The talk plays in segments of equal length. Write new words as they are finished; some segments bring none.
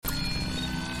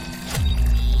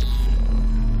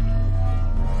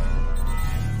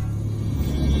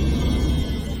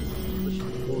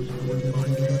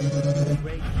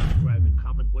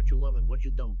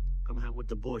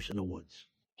Boys in the Woods.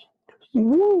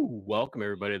 Woo! Welcome,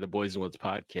 everybody, to the Boys in the Woods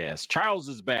podcast. Charles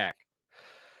is back.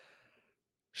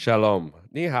 Shalom.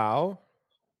 Ni hao.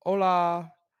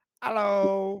 Hola.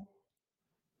 Hello.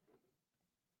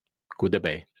 Good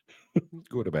day.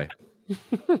 Good day.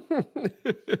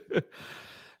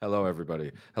 Hello,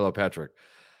 everybody. Hello, Patrick.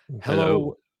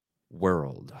 Hello,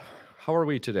 world. How are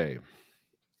we today?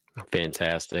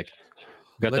 Fantastic.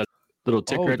 Got that little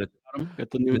ticker at the bottom.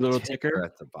 Got the new little ticker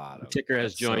at the bottom. The ticker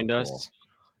has joined us. Cool.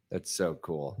 That's so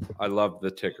cool. I love the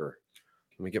ticker.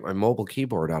 Let me get my mobile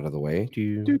keyboard out of the way.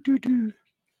 The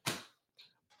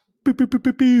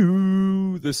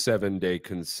 7-day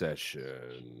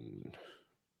concession.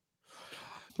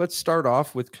 Let's start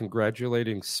off with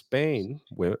congratulating Spain,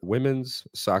 women's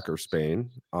soccer Spain,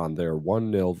 on their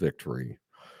 1-0 victory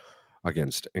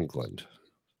against England.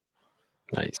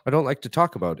 Nice. I don't like to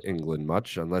talk about England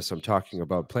much unless I'm talking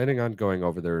about planning on going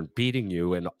over there and beating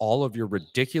you in all of your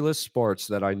ridiculous sports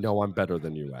that I know I'm better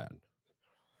than you at.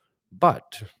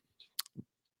 But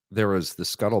there is the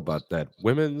scuttlebutt that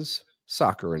women's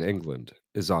soccer in England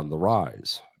is on the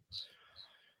rise.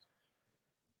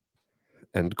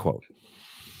 End quote.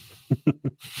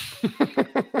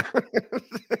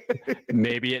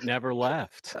 Maybe it never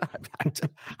left.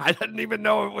 I didn't even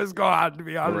know it was gone, to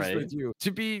be honest with you.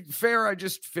 To be fair, I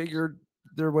just figured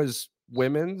there was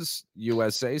women's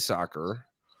USA soccer,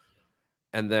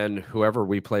 and then whoever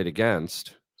we played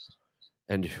against,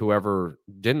 and whoever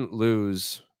didn't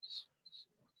lose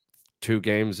 2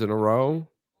 games in a row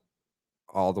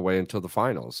all the way until the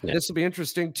finals. Yeah. This will be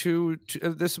interesting to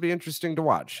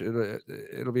watch.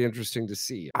 It'll be interesting to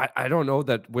see. I don't know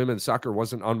that women's soccer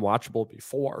wasn't unwatchable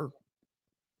before.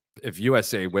 If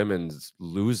USA women's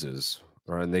loses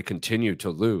and they continue to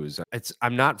lose,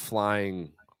 I'm not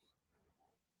flying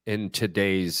in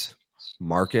today's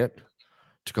market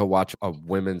to go watch a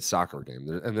women's soccer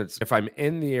game. And if I'm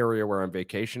in the area where I'm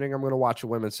vacationing, I'm going to watch a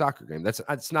women's soccer game.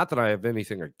 It's not that I have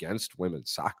anything against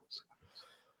women's soccer.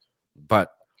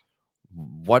 But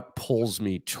what pulls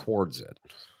me towards it?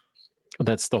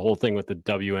 That's the whole thing with the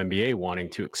WNBA wanting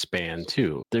to expand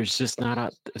too. There's just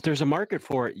if there's a market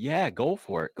for it, yeah, go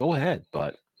for it. Go ahead.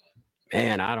 But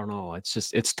man, I don't know. It's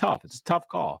tough. It's a tough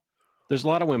call. There's a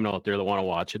lot of women out there that want to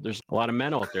watch it. There's a lot of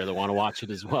men out there that want to watch it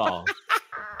as well.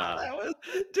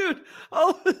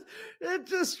 It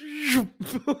just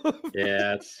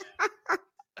yeah.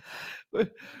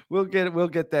 We'll get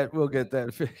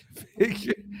that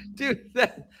figure. Dude,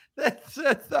 I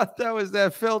thought that was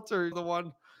that filter, the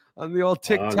one on the old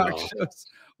TikTok shows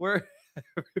where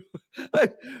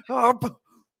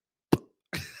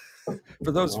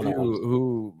for those of you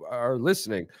who are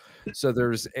listening, so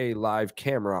there's a live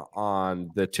camera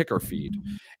on the ticker feed,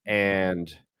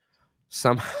 and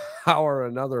somehow or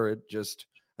another it just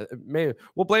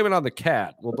we'll blame it on the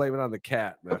cat.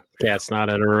 Man. Cat's not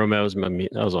in a room. That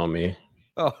was on me.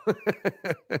 Oh,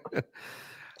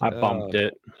 I bumped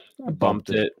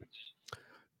it.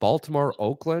 Baltimore,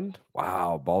 Oakland.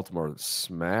 Wow, Baltimore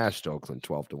smashed Oakland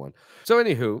 12-1. So,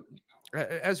 anywho,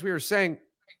 as we were saying,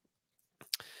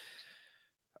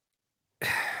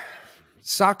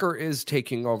 soccer is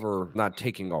not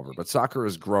taking over, but soccer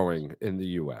is growing in the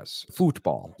U.S.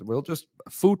 Football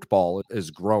is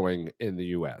growing in the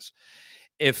U.S.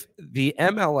 If the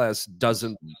MLS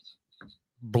doesn't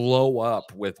blow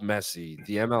up with Messi,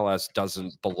 the MLS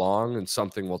doesn't belong, and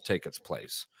something will take its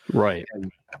place. Right.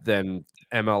 And then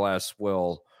MLS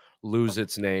will lose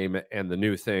its name, and the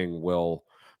new thing will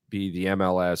be the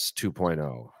MLS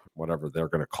 2.0, whatever they're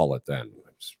going to call it then.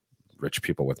 It's rich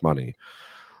people with money.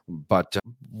 But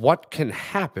what can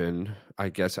happen, I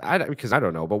guess, because I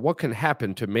don't know, but what can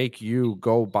happen to make you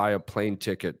go buy a plane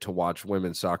ticket to watch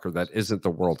women's soccer that isn't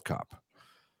the World Cup?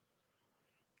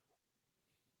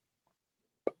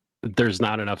 There's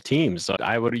not enough teams. So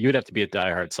you'd have to be a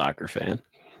diehard soccer fan.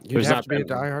 You'd have to be a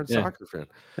diehard soccer fan.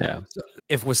 Yeah. So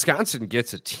if Wisconsin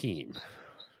gets a team,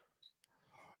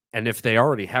 and if they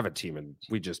already have a team and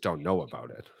we just don't know about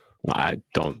it. I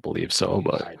don't believe so,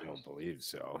 but I don't believe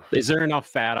so. Is there enough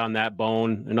fat on that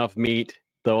bone, enough meat?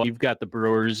 Though you've got the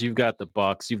Brewers, you've got the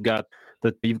Bucks, you've got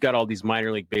all these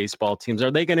minor league baseball teams.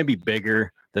 Are they going to be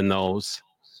bigger than those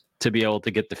to be able to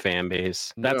get the fan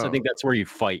base? I think that's where you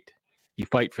fight. You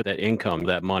fight for that income,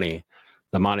 that money,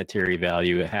 the monetary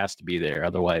value. It has to be there.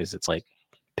 Otherwise, it's like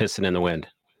pissing in the wind.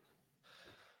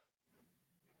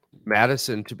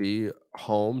 Madison to be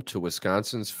home to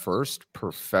Wisconsin's first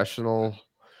professional.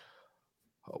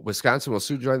 Wisconsin will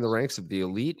soon join the ranks of the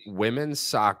elite women's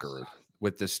soccer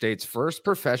with the state's first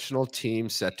professional team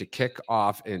set to kick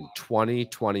off in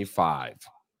 2025.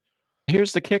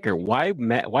 Here's the kicker. Why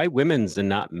women's and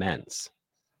not men's?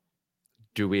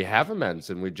 Do we have a men's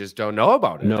and we just don't know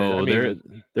about it? No, I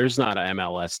mean, there's not an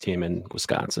MLS team in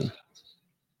Wisconsin.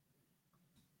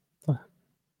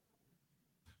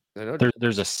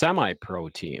 There's a semi-pro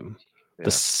team,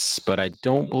 but I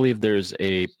don't believe there's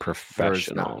a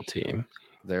professional team.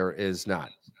 There is not.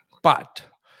 But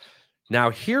now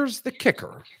here's the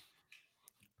kicker.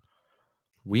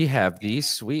 We have these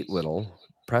sweet little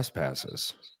press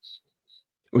passes.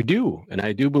 We do. And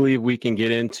I do believe we can get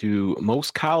into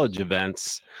most college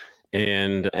events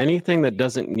and anything that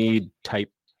doesn't need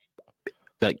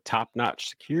top-notch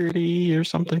security or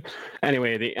something.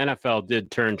 Anyway, the NFL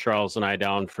did turn Charles and I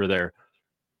down for their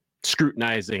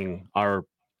scrutinizing our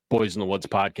Boys in the Woods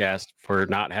podcast for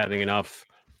not having enough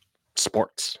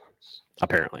sports,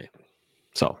 apparently.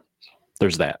 So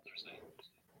there's that.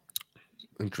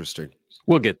 Interesting.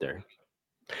 We'll get there.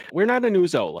 We're not a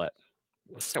news outlet.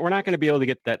 We're not going to be able to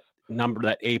get that number,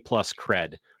 that A+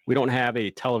 cred. We don't have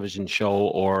a television show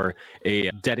or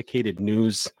a dedicated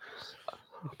news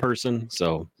person.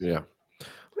 So yeah.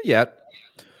 Yet.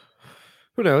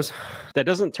 Who knows? That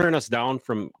doesn't turn us down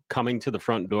from coming to the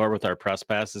front door with our press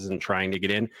passes and trying to get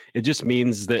in. It just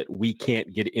means that we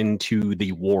can't get into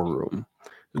the war room,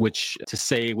 which to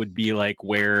say would be like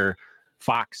where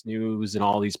Fox News and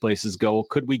all these places go.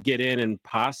 Could we get in and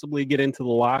possibly get into the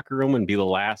locker room and be the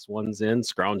last ones in,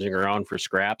 scrounging around for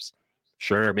scraps?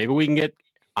 Sure. Maybe we can get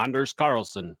Anders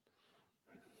Carlson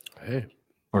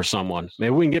or someone.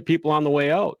 Maybe we can get people on the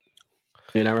way out.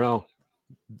 You never know.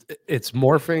 It's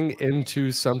morphing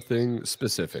into something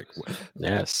specific.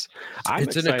 Yes.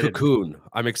 It's in a cocoon.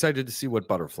 I'm excited to see what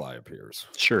butterfly appears.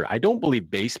 Sure. I don't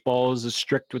believe baseball is as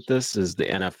strict with this as the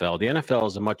NFL. The NFL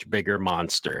is a much bigger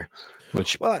monster,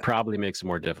 which probably makes it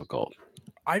more difficult.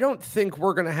 I don't think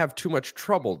we're going to have too much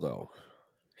trouble, though.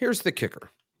 Here's the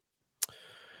kicker.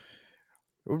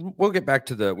 We'll get back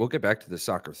to the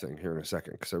soccer thing here in a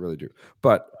second, because I really do.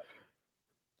 But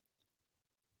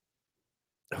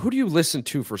who do you listen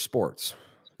to for sports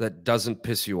that doesn't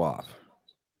piss you off?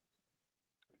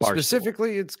 Barstool.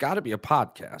 Specifically, it's got to be a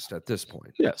podcast at this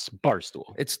point. Yes,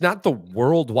 Barstool. It's not the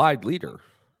worldwide leader.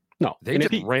 No. They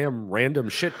just ram random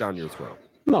shit down your throat.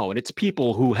 No, and it's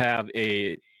people who have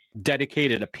a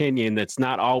dedicated opinion that's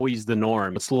not always the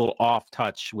norm. It's a little off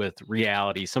touch with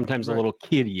reality. Sometimes a little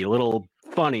kiddie, a little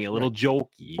funny, a little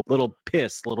jokey, a little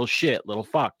piss, a little shit, a little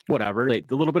fuck, whatever. A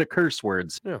little bit of curse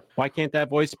words. Yeah. Why can't that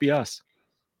voice be us?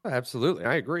 Absolutely.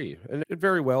 I agree. And it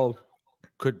very well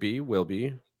could be, will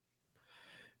be.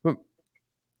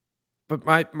 But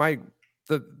my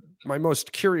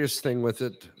most curious thing with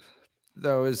it,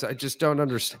 though, is I just don't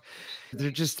understand.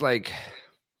 They're just like,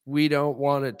 we don't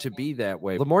want it to be that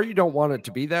way. The more you don't want it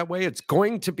to be that way, it's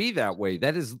going to be that way.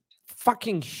 That is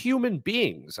fucking human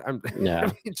beings. I'm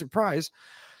surprised.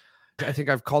 I think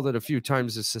I've called it a few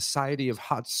times a society of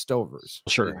hot stovers.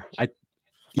 Sure.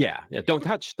 Yeah. Don't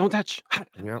touch.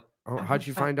 Yeah. Oh, how'd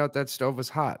you find out that stove was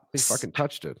hot? You fucking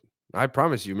touched it. I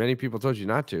promise you, many people told you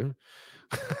not to.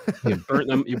 You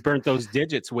burnt those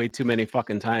digits way too many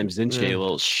fucking times, didn't you, you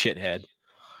little shithead?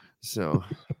 So,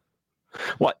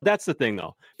 well, that's the thing,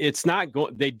 though. It's not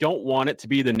they don't want it to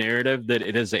be the narrative that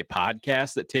it is a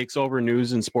podcast that takes over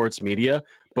news and sports media.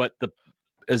 But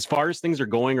as far as things are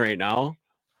going right now,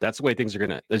 that's the way things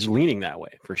are it's leaning that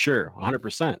way for sure.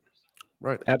 100%.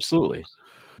 Right. Absolutely.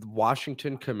 The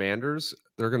Washington Commanders,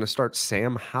 they're going to start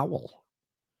Sam Howell.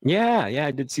 Yeah,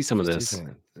 I did see some of this.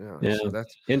 Yeah, so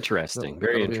that's interesting.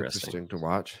 Very interesting to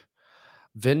watch.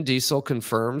 Vin Diesel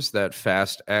confirms that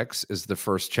Fast X is the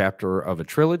first chapter of a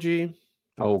trilogy.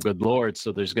 Oh, good Lord. So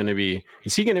is he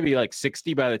going to be like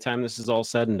 60 by the time this is all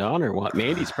said and done, or what?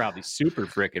 Mandy's probably super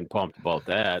freaking pumped about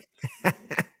that.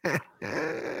 I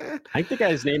think the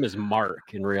guy's name is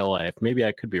Mark in real life. Maybe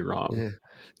I could be wrong. Yeah.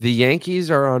 The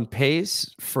Yankees are on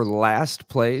pace for last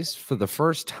place for the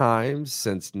first time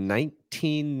since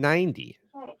 1990.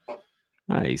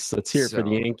 Nice. Let's hear it for the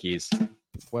Yankees.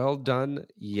 Well done,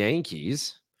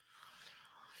 Yankees.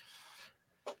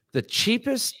 The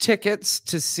cheapest tickets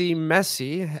to see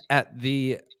Messi at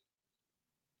the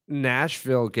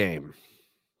Nashville game,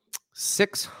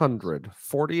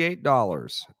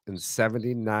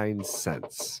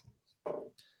 $648.79.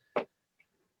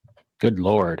 Good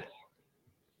Lord.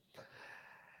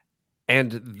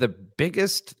 And the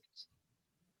biggest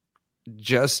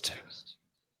just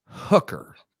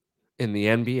hooker in the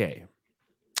NBA,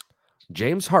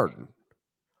 James Harden,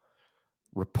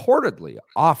 reportedly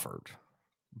offered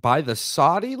by the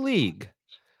Saudi League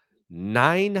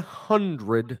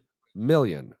 $900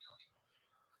 million.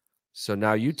 So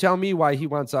now you tell me why he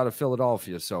wants out of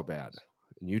Philadelphia so bad.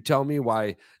 And you tell me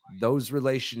why those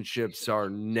relationships are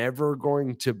never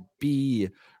going to be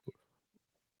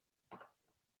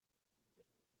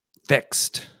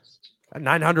fixed.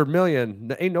 $900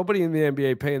 million. Ain't nobody in the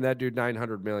NBA paying that dude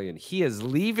 $900 million. He is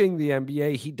leaving the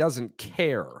NBA. He doesn't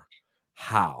care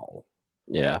how.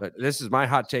 Yeah. But this is my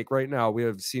hot take right now. We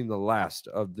have seen the last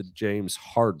of the James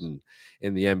Harden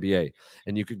in the NBA.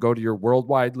 And you could go to your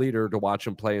worldwide leader to watch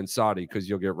him play in Saudi because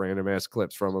you'll get random ass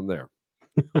clips from him there.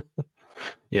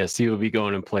 Yes, he will be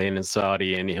going and playing in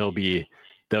Saudi, and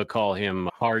they'll call him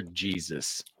Hard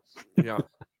Jesus. Yeah.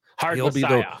 Hard He'll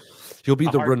Messiah. He'll be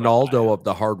the Ronaldo Messiah of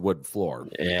the hardwood floor.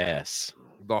 Yes.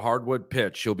 The hardwood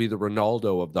pitch. He'll be the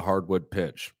Ronaldo of the hardwood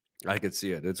pitch. I could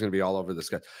see it. It's going to be all over the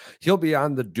sky. He'll be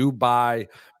on the Dubai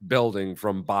building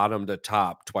from bottom to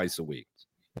top twice a week.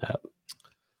 Yep.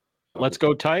 Let's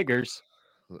go Tigers.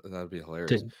 That'd be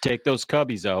hilarious. Take those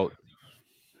Cubbies out.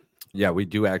 Yeah, we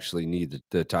do actually need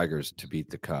the Tigers to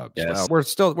beat the Cubs. Yes. We're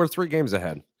 3 games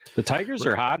ahead. The Tigers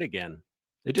are hot again.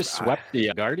 They just swept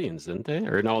the Guardians, didn't they?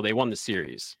 Or no, they won the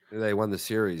series. They won the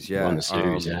series, yeah. They won the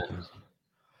series, yeah.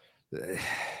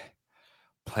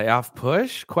 Playoff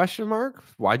push? Question mark.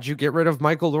 Why'd you get rid of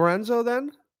Michael Lorenzo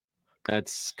then?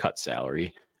 That's cut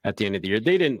salary at the end of the year.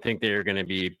 They didn't think they were going to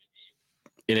be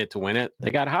in it to win it.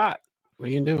 They got hot. What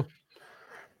are you going to do?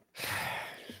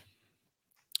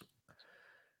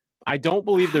 I don't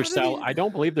believe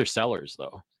they're sellers,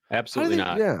 though. Absolutely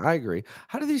not. Yeah, I agree.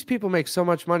 How do these people make so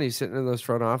much money sitting in those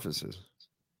front offices?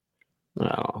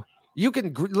 No. You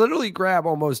can literally grab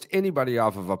almost anybody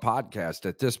off of a podcast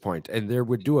at this point, and they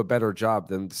would do a better job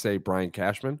than, say, Brian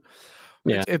Cashman.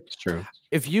 Yeah, it's true.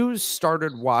 If you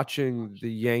started watching the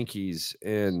Yankees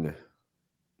in,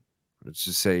 let's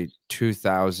just say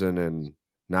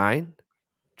 2009,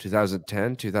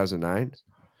 2010, 2009.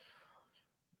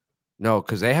 No,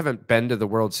 because they haven't been to the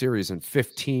World Series in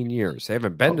 15 years. They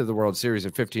haven't been to the World Series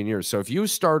in 15 years. So if you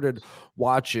started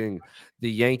watching the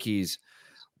Yankees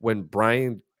when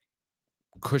Brian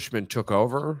Cushman took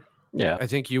over, yeah, I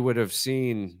think you would have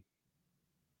seen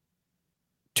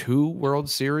 2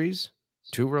 World Series.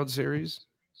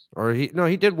 Or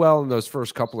he did well in those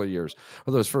first couple of years,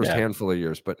 or those first handful of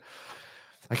years, but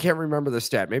I can't remember the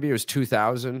stat. Maybe it was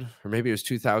 2000 or maybe it was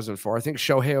 2004. I think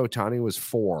Shohei Ohtani was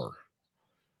 4.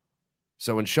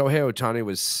 So when Shohei Ohtani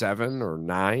was 7 or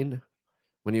 9,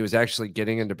 when he was actually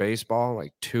getting into baseball,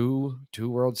 like two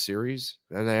World Series,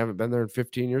 and they haven't been there in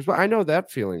 15 years. But I know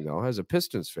that feeling, though, as a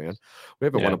Pistons fan. We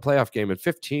haven't won a playoff game in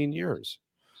 15 years.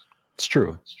 It's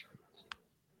true.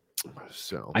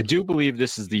 So I do believe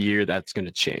this is the year that's going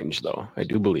to change, though. I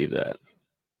do believe that.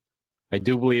 I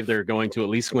do believe they're going to at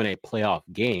least win a playoff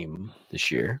game this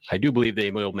year. I do believe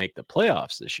they will make the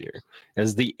playoffs this year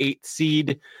as the 8th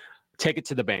seed. Take it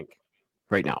to the bank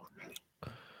right now.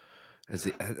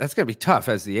 That's going to be tough.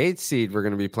 As the 8th seed, we're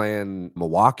going to be playing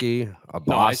Milwaukee,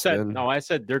 Boston. I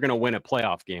said they're going to win a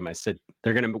playoff game. I said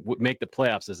they're going to make the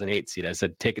playoffs as an 8th seed. I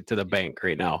said take it to the bank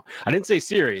right now. I didn't say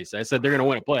series. I said they're going to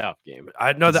win a playoff game.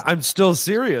 I know that. I'm still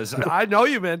serious. I know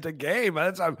you meant a game.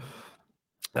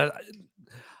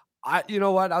 You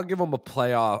know what? I'll give them a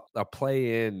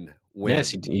play-in win.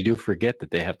 Yes, you do forget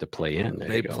that they have to play in.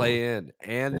 They play in,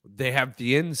 and they have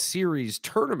the in-series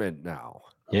tournament now.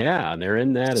 Yeah, and they're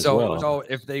in that as well. So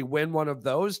if they win one of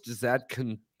those, does that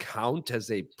count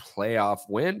as a playoff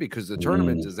win? Because the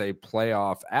tournament is a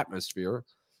playoff atmosphere.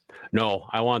 No,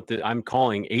 I'm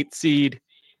calling 8th seed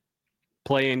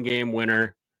play-in game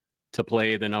winner to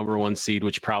play the number 1 seed,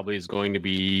 which probably is going to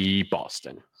be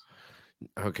Boston.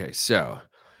 Okay, so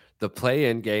the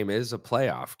play-in game is a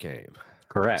playoff game.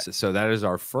 Correct. So that is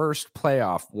our first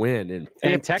playoff win in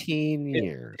 15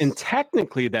 years. And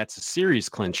technically, that's a series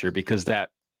clincher because that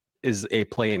is a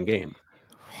play-in game.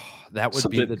 That would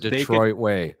be the Detroit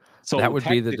way. So that would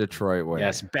be the Detroit way.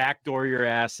 Yes, backdoor your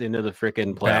ass into the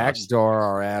freaking playoffs. Backdoor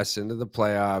our ass into the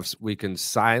playoffs. We can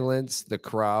silence the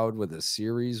crowd with a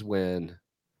series win.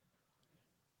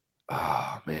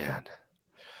 Oh, man.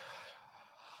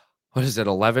 What is it,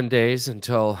 11 days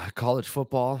until college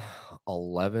football?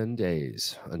 11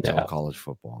 days until college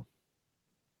football.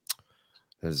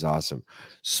 That is awesome.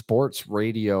 Sports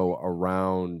radio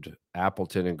around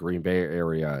Appleton and Green Bay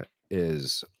area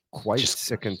is quite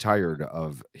sick and tired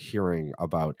of hearing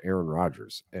about Aaron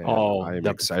Rodgers. And I'm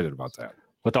excited about that.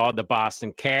 With all the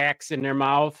Boston cacks in their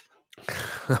mouth.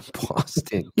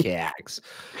 Boston cacks.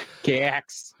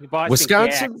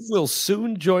 Wisconsin will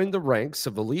soon join the ranks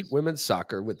of elite women's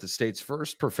soccer with the state's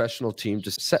first professional team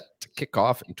set to kick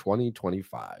off in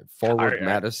 2025. Forward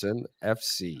Madison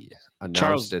FC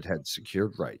announced it had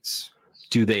secured rights.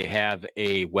 Do they have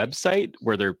a website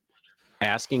where they're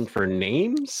asking for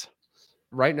names?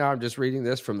 Right now, I'm just reading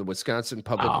this from the Wisconsin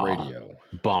Public Radio.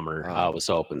 Bummer. I was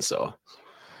hoping so.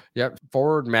 Yep.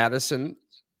 Forward Madison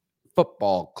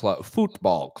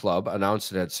Football Club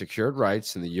announced it had secured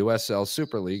rights in the USL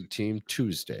Super League team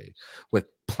Tuesday, with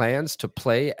plans to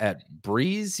play at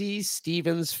Breezy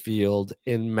Stevens Field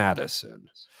in Madison.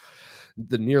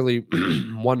 The nearly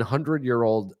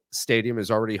 100-year-old stadium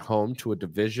is already home to a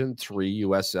Division III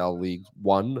USL League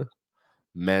One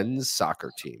men's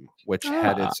soccer team, which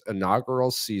had its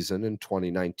inaugural season in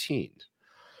 2019.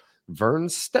 Vern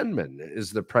Stenman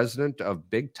is the president of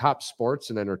Big Top Sports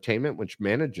and Entertainment, which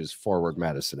manages Forward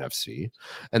Madison FC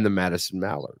and the Madison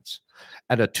Mallards.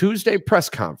 At a Tuesday press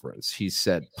conference, he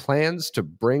said, plans to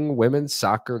bring women's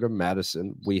soccer to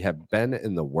Madison, we have been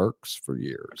in the works for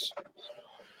years.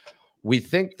 We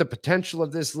think the potential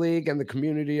of this league and the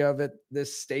community of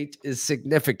this state is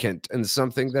significant and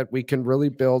something that we can really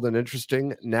build an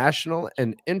interesting national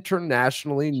and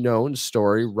internationally known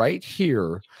story right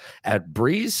here at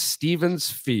Breeze Stevens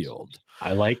Field.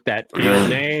 I like that field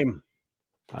name.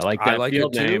 I like that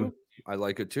field name. I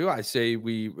like it too. I say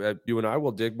you and I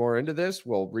will dig more into this.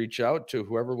 We'll reach out to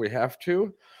whoever we have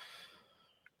to.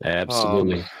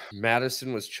 Absolutely.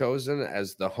 Madison was chosen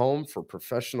as the home for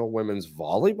professional women's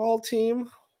volleyball team.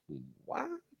 What?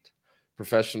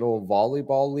 Professional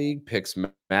Volleyball League picks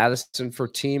Madison for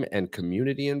team and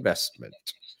community investment.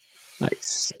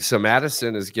 Nice. So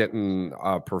Madison is getting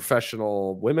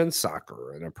professional women's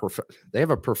soccer and they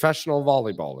have a professional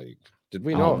volleyball league. Did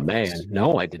we know? Oh man, this?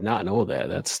 No, I did not know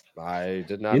that. I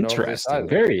did not know this either.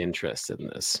 Very interested in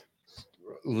this.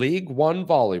 League One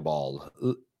volleyball.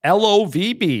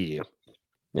 LOVB.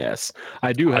 Yes,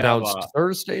 I do have announced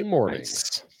Thursday morning.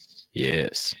 Nice.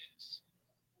 Yes,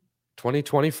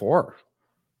 2024.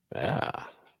 Yeah,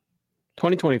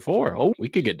 2024. Oh, we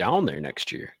could get down there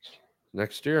next year.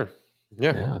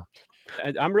 Yeah.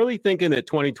 I'm really thinking that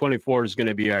 2024 is going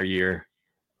to be our year.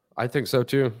 I think so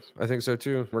too.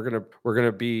 We're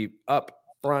gonna be up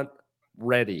front,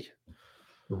 ready.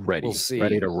 We'll see.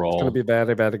 Ready to roll. It's gonna be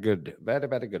bad, good.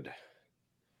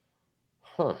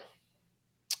 Huh.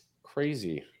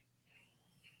 Crazy.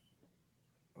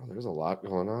 Oh, there's a lot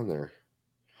going on there.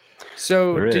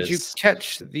 So did you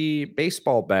catch the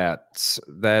baseball bats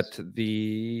that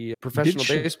the professional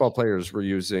baseball players were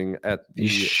using at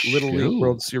the Little League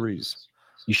World Series?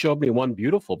 You showed me one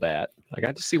beautiful bat. I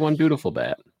got to see one beautiful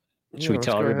bat. Should we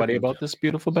tell everybody about this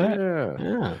beautiful bat?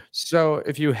 Yeah. So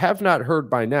if you have not heard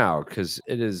by now, because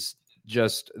it is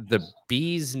just the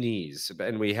bee's knees,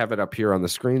 and we have it up here on the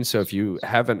screen. So if you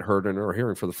haven't heard it or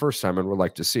hearing for the first time and would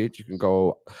like to see it, you can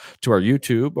go to our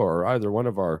YouTube or either one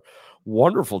of our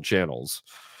wonderful channels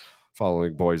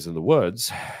following Boys in the Woods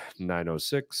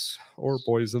 906 or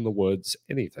Boys in the Woods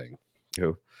anything.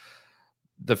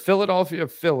 The Philadelphia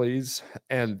Phillies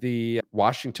and the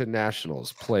Washington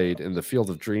Nationals played in the Field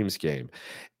of Dreams game,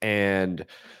 and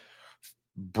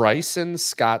Bryson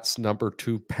Scott's number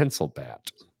 2 pencil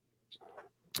bat.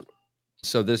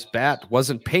 So this bat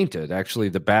wasn't painted. Actually,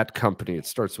 the bat company, it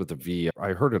starts with a V.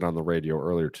 I heard it on the radio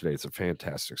earlier today. It's a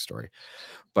fantastic story.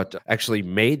 But actually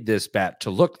made this bat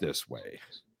to look this way,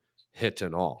 hit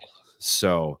and all.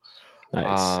 So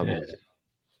nice.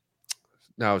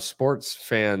 Now sports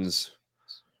fans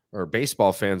or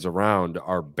baseball fans around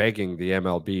are begging the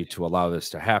MLB to allow this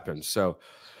to happen. So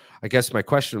I guess my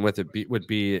question with it would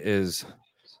be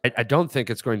I don't think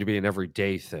it's going to be an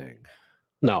everyday thing.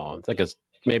 No, it's like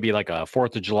maybe like a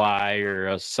 4th of July or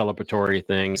a celebratory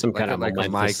thing, some kind of like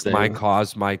my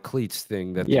cause, my cleats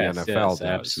thing that the NFL does.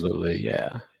 Absolutely,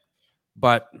 yeah.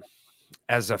 But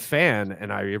as a fan,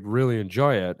 and I really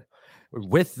enjoy it,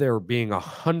 with there being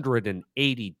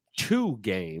 182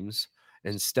 games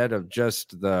instead of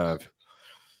just the,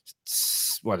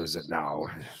 what is it now,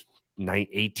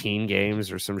 18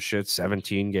 games or some shit,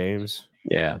 17 games.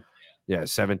 Yeah,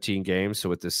 17 games. So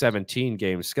with the 17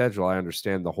 game schedule, I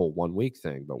understand the whole 1 week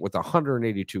thing, but with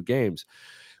 182 games,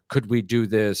 could we do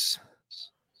this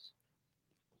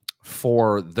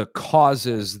for the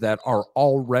causes that are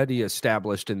already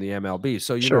established in the MLB?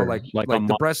 So, you know, like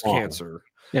the breast cancer.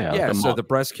 So the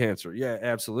breast cancer. Yeah,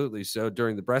 absolutely. So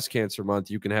during the breast cancer month,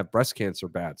 you can have breast cancer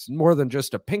bats, more than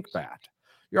just a pink bat.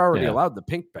 You're already allowed the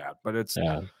pink bat, but it's,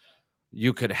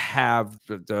 you could have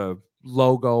the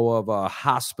logo of a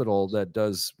hospital that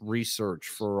does research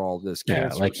for all this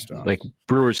cancer stuff. Like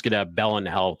Brewers could have Bell and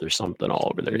Health or something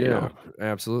all over there. Yeah,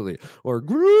 absolutely. Or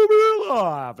Gruber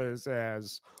office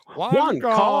has one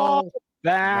call.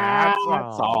 That's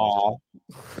all.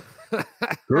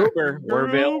 Gruber, we're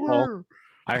available.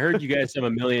 I heard you guys have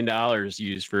 $1 million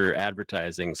used for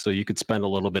advertising, so you could spend a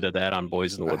little bit of that on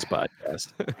Boys in the Woods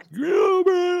podcast.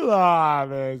 Gruber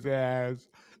office has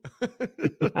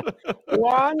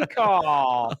one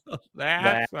call.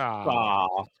 That's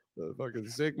all. The fucking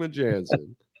Sigmund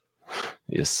Jansen.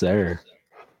 Yes, sir.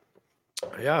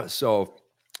 Yeah, so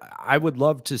I would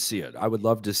love to see it. I would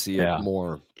love to see it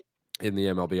more in the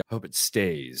MLB. I hope it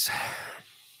stays.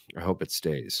 I hope it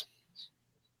stays.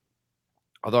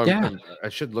 Although I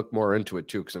should look more into it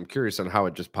too, because I'm curious on how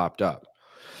it just popped up.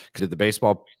 Did the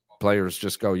baseball players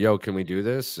just go, "Yo, can we do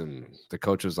this?" And the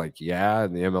coach was like, "Yeah,"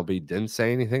 and the MLB didn't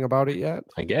say anything about it yet.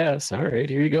 I guess. All right,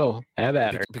 here you go. Have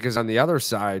at her. Because on the other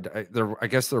side, I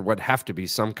guess there would have to be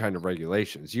some kind of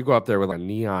regulations. You go up there with a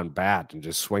neon bat and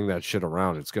just swing that shit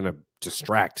around, it's going to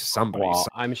distract somebody. Well,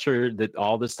 I'm sure that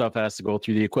all this stuff has to go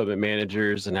through the equipment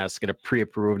managers and has to get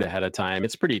pre-approved ahead of time.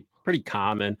 It's pretty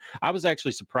common. I was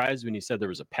actually surprised when you said there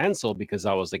was a pencil, because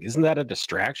I was like, isn't that a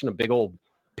distraction? A big old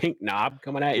pink knob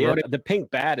coming at you. Right. The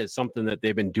pink bat is something that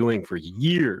they've been doing for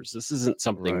years. This isn't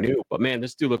something new. But man,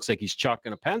 this dude looks like he's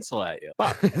chucking a pencil at you.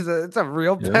 It's a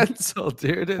real pencil,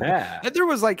 dude. Yeah. And there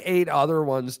was like 8 other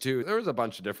ones too. There was a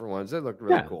bunch of different ones. They looked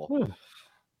really cool. Yeah.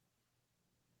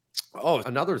 Oh,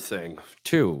 another thing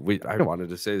too. I wanted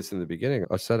to say this in the beginning.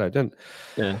 I said I didn't.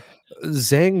 Yeah.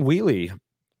 Zhang Weili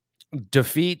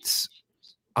defeats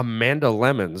Amanda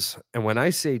Lemons, and when I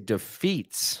say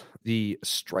defeats, the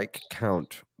strike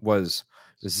count was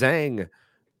Zhang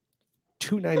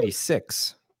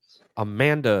 296,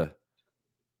 Amanda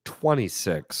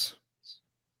 26.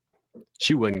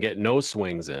 She wouldn't get no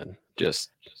swings in.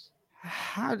 Just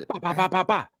boom,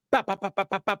 boom,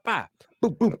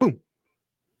 boom.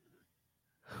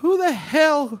 Who the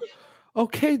hell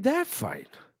okayed that fight?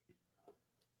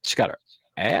 She got her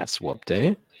ass whooped,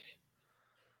 eh?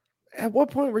 At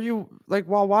what point were you, like,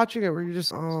 while watching it, were you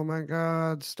just, oh my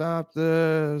God, stop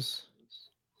this?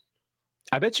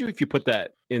 I bet you if you put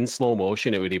that in slow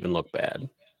motion, it would even look bad.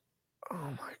 Oh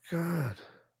my God.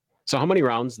 So how many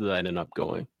rounds did that end up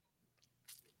going?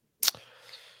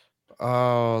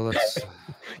 Oh, let's.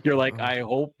 You're like, I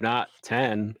hope not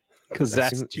 10, because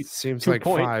that seems like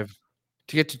 5.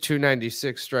 To get to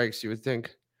 296 strikes, you would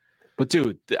think. But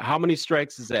dude, how many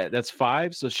strikes is that? That's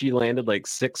 5. So she landed like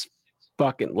 6,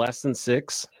 fucking less than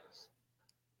 6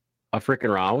 a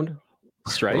freaking round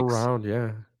strikes. A round,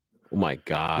 yeah. Oh my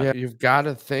God. Yeah, you've got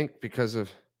to think, because of.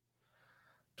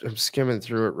 I'm skimming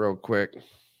through it real quick.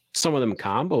 Some of them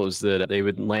combos that they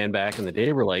would land back in the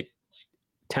day were like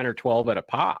 10 or 12 at a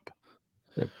pop.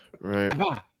 Right.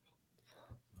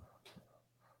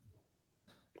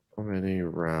 How many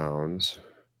rounds?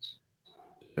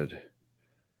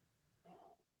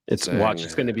 It's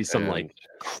going to be some like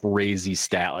crazy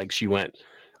stat. Like she went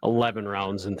 11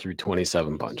 rounds and threw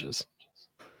 27 punches.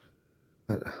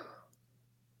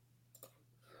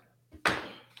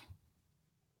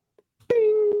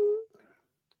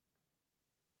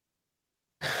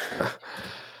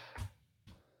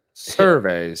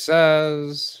 Survey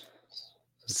says.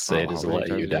 Say, does it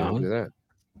let you down?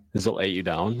 Does it let you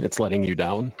down? It's letting you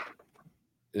down.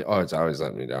 Oh, it's always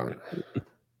letting me down.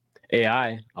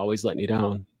 AI always letting you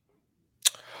down.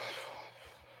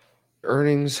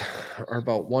 Earnings are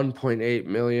about 1.8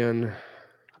 million.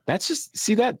 That's just,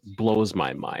 see, that blows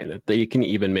my mind that you can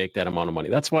even make that amount of money.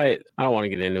 That's why I don't want to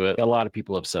get into it. A lot of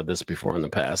people have said this before in the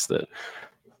past, that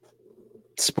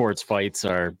sports fights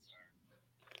are,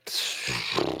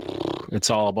 it's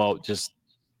all about just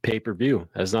pay-per-view.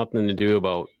 It has nothing to do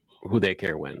about who they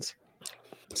care wins.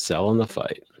 Selling the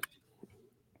fight.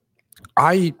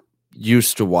 I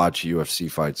used to watch UFC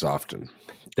fights often,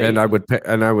 and I would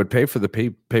pay for the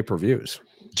pay-per-views.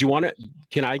 Do you want to?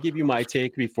 Can I give you my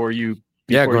take before you?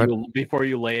 Before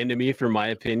you lay into me for my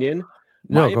opinion.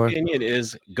 My opinion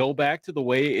is, go back to the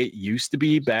way it used to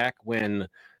be back when,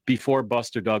 before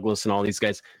Buster Douglas and all these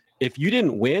guys. If you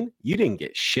didn't win, you didn't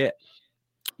get shit.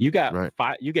 You got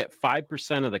you get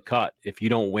 5% of the cut if you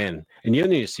don't win, and you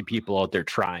need to see people out there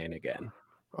trying again.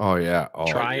 Oh yeah,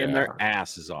 trying their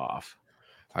asses off.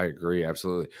 I agree,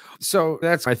 absolutely. So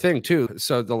that's my thing too.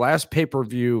 So the last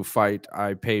pay-per-view fight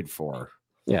I paid for,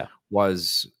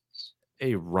 was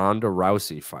a Ronda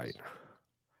Rousey fight.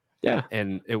 Yeah,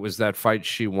 and it was that fight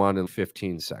she won in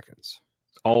 15 seconds.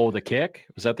 Oh, the kick?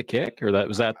 Was that the kick, or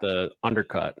was that the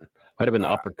undercut? Might have been the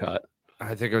uppercut.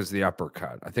 I think it was the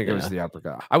uppercut. It was the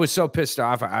uppercut. I was so pissed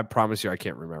off. I promise you, I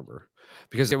can't remember,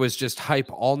 because it was just hype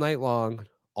all night long.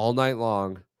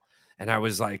 And I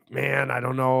was like, man, I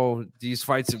don't know. These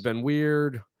fights have been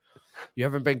weird. You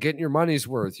haven't been getting your money's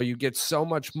worth. You get so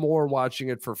much more watching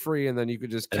it for free, and then you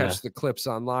could just catch the clips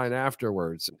online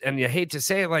afterwards. And you hate to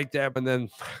say it like that, but then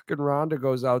fucking Ronda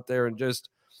goes out there and just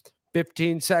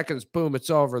 15 seconds, boom, it's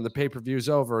over, and the pay-per-view's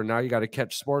over, and now you got to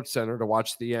catch SportsCenter to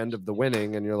watch the end of the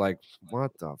winning, and you're like,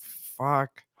 what the fuck?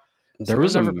 There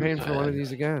was never paying for one of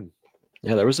these again.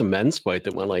 Yeah, there was a men's fight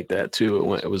that went like that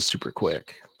too. It was super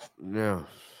quick. Yeah.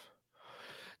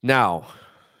 Now,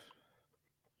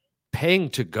 paying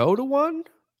to go to one,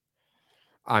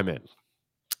 I'm in.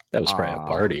 That was probably a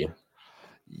party.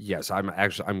 Yes,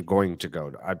 I'm going to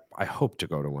go. I hope to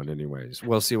go to one anyways.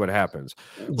 We'll see what happens.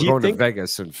 We're you going think- to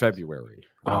Vegas in February,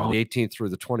 Oh. the 18th through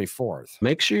the 24th.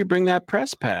 Make sure you bring that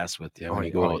press pass with you when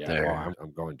you go out there.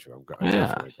 I'm going to. I'm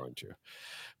definitely going to.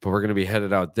 But we're going to be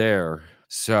headed out there.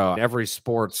 So every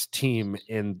sports team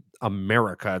in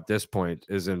America at this point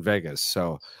is in Vegas.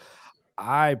 So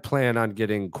I plan on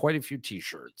getting quite a few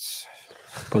T-shirts.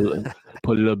 Put a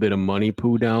little bit of money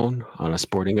poo down on a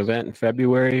sporting event in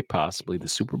February, possibly the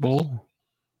Super Bowl.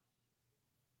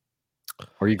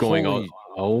 Or are you going out?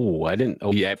 Oh, I didn't.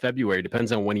 Oh, yeah, February.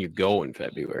 Depends on when you go in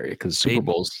February, because Super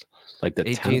Bowl's like the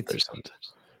 10th or something.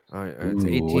 It's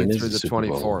 18th through the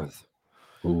 24th.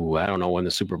 Ooh, I don't know when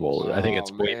the Super Bowl is. I think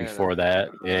it's way before that.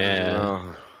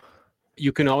 Yeah.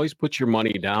 You can always put your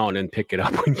money down and pick it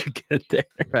up when you get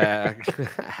there.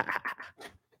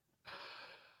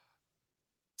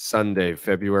 Sunday,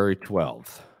 February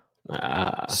 12th.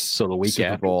 So the week Super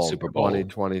after Bowl, Super Bowl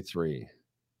 2023.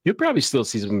 You'll probably still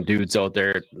see some dudes out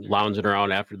there lounging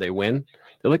around after they win.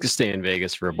 They like to stay in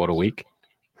Vegas for about a week.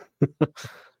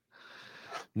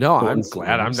 No, I'm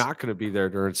glad I'm not going to be there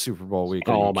during Super Bowl week.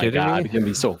 Oh my God, it's going to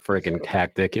be so freaking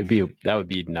hectic. That would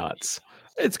be nuts.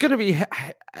 It's going to be,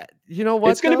 you know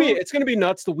what? It's going to be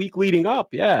nuts the week leading up.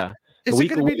 Yeah. Is it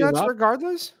going to be nuts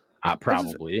regardless?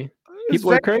 Probably.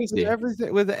 People are crazy.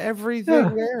 With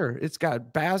everything there. It's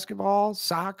got basketball,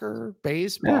 soccer,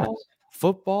 baseball,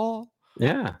 football.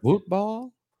 Yeah.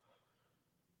 Football.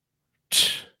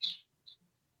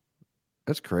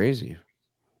 That's crazy.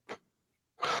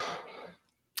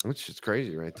 That's just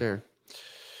crazy right there.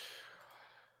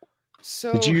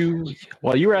 So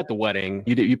while you were at the wedding,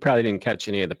 you probably didn't catch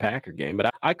any of the Packer game,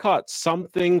 but I caught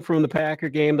something from the Packer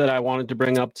game that I wanted to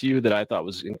bring up to you that I thought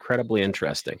was incredibly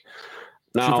interesting.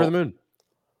 Now, shoot for the moon.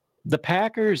 The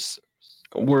Packers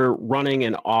were running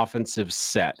an offensive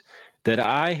set that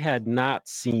I had not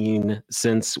seen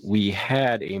since we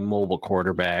had a mobile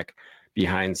quarterback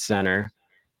behind center.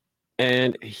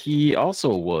 And he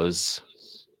also was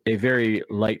a very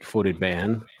light-footed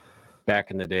man back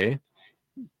in the day.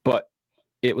 But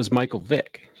it was Michael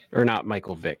Vick, or not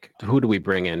Michael Vick. Who do we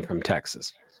bring in from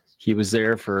Texas? He was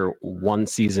there for one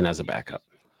season as a backup.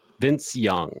 Vince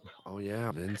Young. Oh,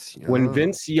 yeah, Vince Young. When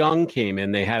Vince Young came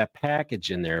in, they had a package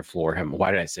in there for him.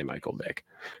 Why did I say Michael Vick?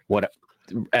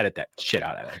 Edit that shit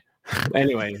out of there.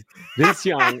 Anyway, Vince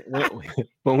Young,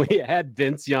 when we had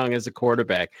Vince Young as a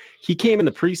quarterback, he came in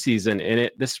the preseason,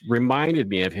 and this reminded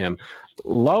me of him.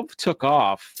 Love took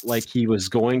off like he was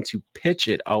going to pitch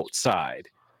it outside.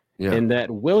 Yeah. And that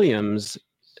Williams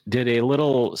did a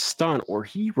little stunt where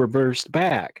he reversed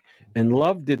back, and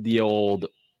Love did the old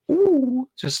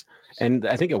and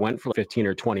I think it went for 15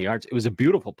 or 20 yards. It was a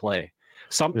beautiful play.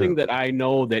 Something that I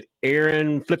know that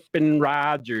Aaron flippin'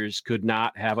 Rodgers could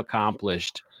not have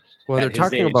accomplished. Well, they're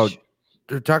talking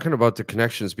about the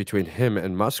connections between him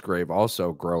and Musgrave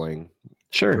also growing.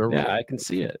 Sure. I can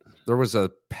see it. There was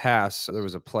a pass, there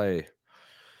was a play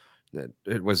that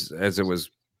it was as it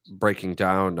was breaking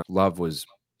down. Love was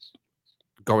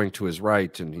going to his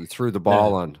right, and he threw the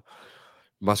ball on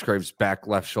Musgrave's back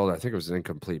left shoulder. I think it was an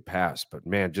incomplete pass, but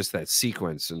man, just that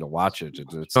sequence and to watch it,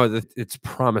 it's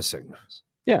promising.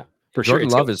 Yeah, for Jordan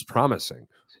Love is promising.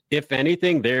 If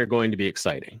anything, they're going to be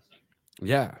exciting.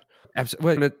 Yeah,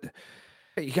 absolutely.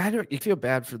 You feel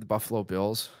bad for the Buffalo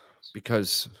Bills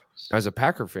because as a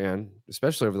Packer fan,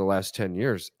 especially over the last 10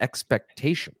 years,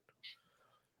 expectation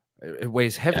it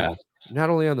weighs heavy,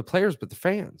 not only on the players but the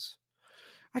fans.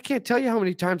 I can't tell you how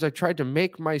many times I tried to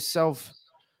make myself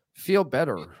feel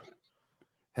better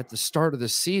at the start of the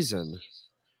season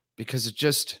because it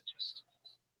just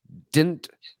didn't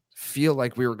feel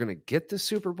like we were going to get the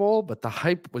Super Bowl, but the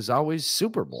hype was always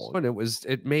Super Bowl, and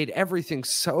it made everything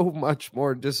so much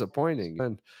more disappointing.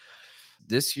 And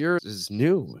this year is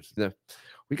new.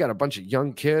 We got a bunch of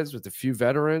young kids with a few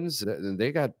veterans, and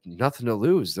they got nothing to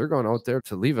lose. They're going out there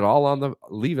to leave it all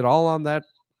on that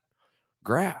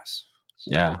grass.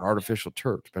 Yeah, artificial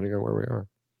turf, depending on where we are.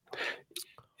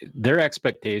 Their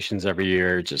expectations every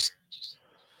year, just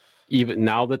even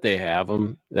now that they have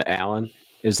them, the Allen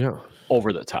is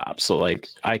over the top. So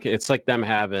it's like them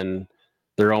having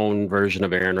their own version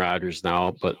of Aaron Rodgers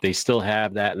now, but they still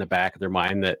have that in the back of their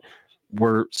mind that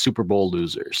we're Super Bowl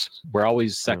losers. We're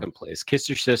always second place. Kiss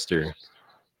your sister.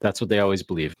 That's what they always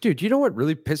believe. Dude, you know what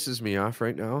really pisses me off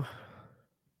right now?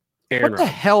 Aaron what the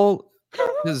hell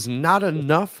does not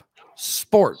enough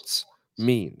sports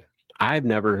mean? I've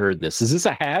never heard this. Is this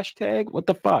a hashtag? What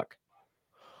the fuck?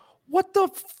 What the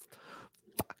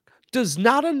fuck? does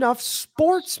not enough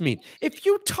sports mean? If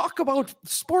you talk about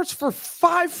sports for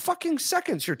 5 fucking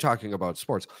seconds, you're talking about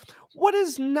sports. What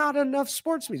does not enough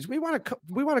sports means? We want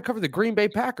to cover the Green Bay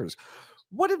Packers.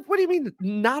 What do you mean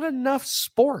not enough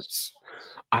sports?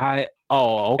 Okay.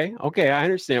 I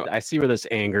understand. I see where this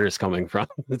anger is coming from.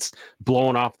 It's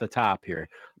blowing off the top here.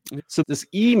 So this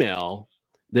email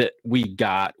that we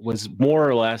got was more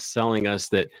or less telling us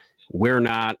that we're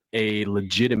not a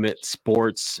legitimate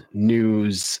sports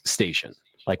news station.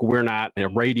 Like, we're not a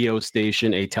radio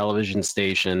station, a television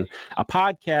station. A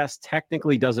podcast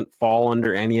technically doesn't fall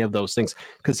under any of those things,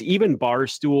 because even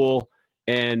Barstool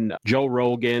and Joe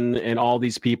Rogan and all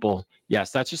these people,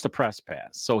 yes, that's just a press pass.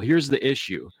 So here's the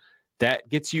issue. That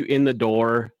gets you in the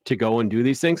door to go and do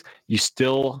these things. You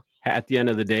still, at the end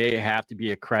of the day, have to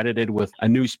be accredited with a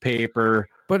newspaper.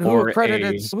 But who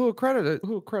accredits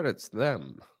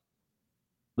them?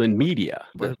 The media.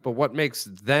 But what makes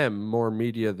them more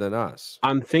media than us?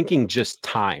 I'm thinking just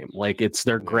time. Like, it's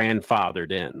they're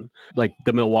grandfathered in. Like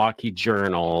the Milwaukee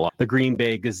Journal, the Green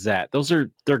Bay Gazette.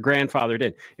 They're grandfathered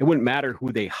in. It wouldn't matter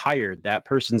who they hired. That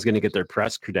person's going to get their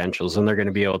press credentials, and they're going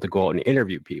to be able to go out and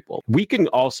interview people. We can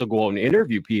also go out and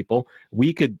interview people.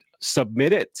 We could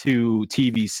submit it to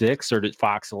TV6 or to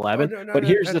Fox 11. But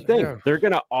here's the thing. They're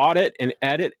going to audit and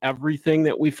edit everything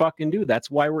that we fucking do. That's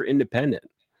why we're independent.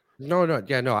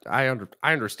 I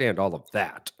understand all of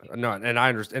that. No, and I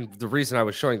understand. And the reason I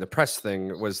was showing the press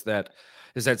thing is that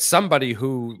somebody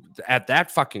who at that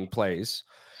fucking place,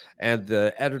 and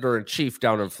the editor-in-chief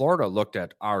down in Florida looked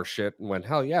at our shit and went,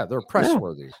 hell yeah, they're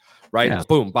press-worthy. Right? Yeah.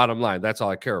 Boom, bottom line. That's all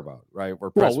I care about, right?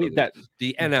 We're press-worthy.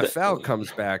 The NFL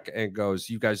comes back and goes,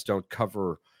 you guys don't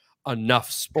cover enough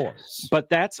sports. But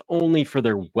that's only for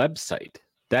their website.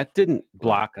 That didn't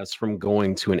block us from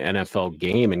going to an NFL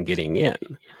game and getting in.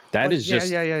 That is just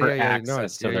for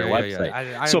access to their website.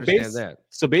 I understand that.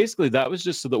 So basically, that was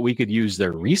just so that we could use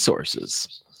their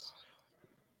resources.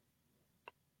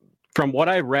 From what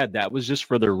I read, that was just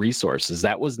for their resources.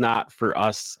 That was not for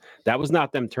us. That was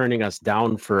not them turning us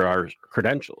down for our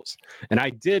credentials. And I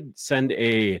did send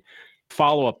a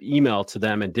follow-up email to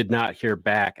them and did not hear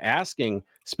back, asking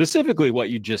specifically what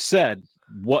you just said.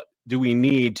 What do we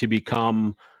need to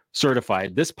become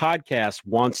certified? This podcast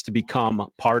wants to become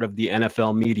part of the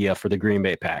NFL media for the Green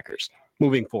Bay Packers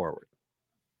moving forward.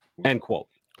 End quote.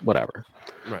 Whatever.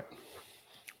 Right.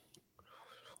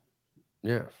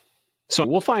 Yeah. So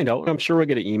we'll find out. I'm sure we'll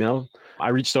get an email. I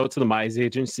reached out to the Mize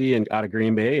agency and out of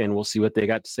Green Bay, and we'll see what they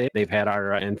got to say. They've had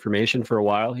our information for a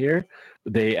while here.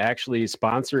 They actually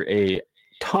sponsor a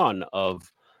ton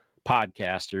of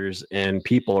podcasters and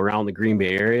people around the Green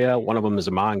Bay area. One of them is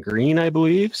Amon Green, I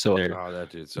believe. So that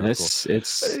dude's so cool. It's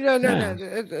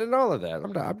and all of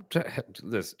that.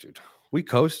 Listen, dude, we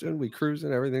coasting, we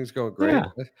cruising, everything's going great. Yeah.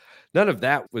 None of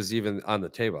that was even on the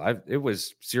table. It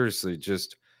was seriously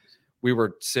just, we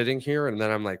were sitting here, and then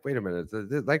I'm like, wait a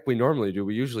minute, like we normally do.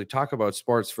 We usually talk about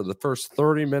sports for the first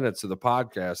 30 minutes of the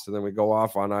podcast, and then we go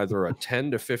off on either a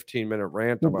 10 to 15 minute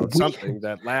rant about something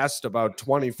that lasts about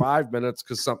 25 minutes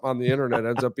because something on the internet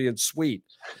ends up being sweet.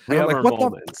 And I'm like, what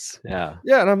moments. Yeah,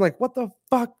 and I'm like, what the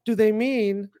fuck do they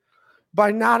mean by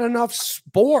not enough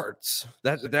sports?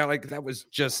 That was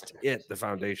just it, the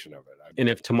foundation of it. And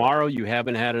if tomorrow you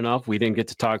haven't had enough, we didn't get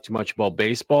to talk too much about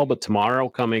baseball, but tomorrow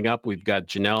coming up, we've got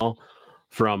Janelle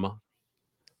from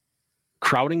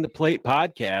Crowding the Plate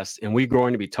podcast, and we're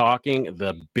going to be talking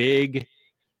the Big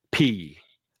P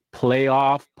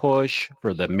playoff push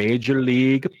for the Major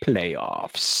League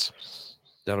playoffs.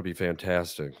 That'll be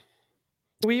fantastic.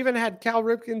 We even had Cal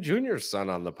Ripken Jr.'s son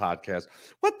on the podcast.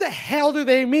 What the hell do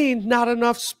they mean, not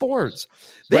enough sports?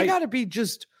 They got to be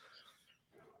just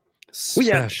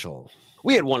special.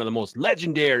 We had one of the most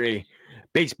legendary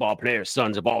baseball players'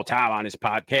 sons of all time on his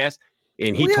podcast,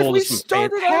 and he told us some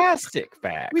fantastic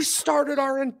facts. We started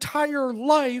our entire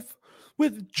life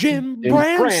with Jim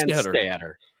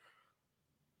Brandstatter.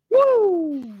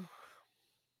 Woo!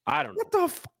 I don't know. What the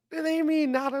fuck do they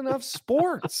mean, not enough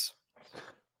sports?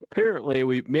 Apparently,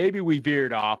 we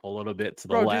veered off a little bit to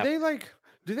the left.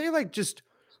 Do they just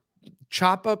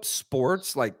chop up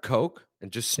sports like Coke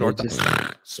and just snort them?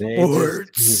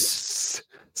 Sports.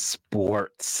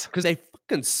 Because they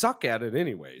fucking suck at it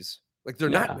anyways. Like they're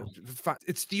not.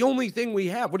 It's the only thing we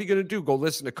have. What are you going to do? Go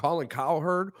listen to Colin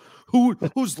Cowherd,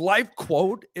 whose life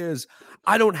quote is,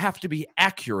 "I don't have to be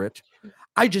accurate.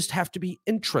 I just have to be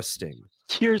interesting."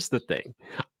 Here's the thing.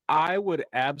 I would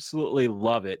absolutely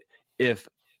love it if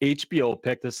HBO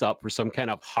picked this up for some kind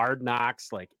of Hard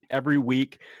Knocks, like every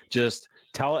week, just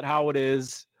tell it how it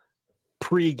is,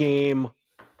 pre-game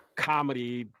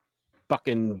comedy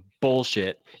fucking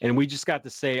bullshit, and we just got to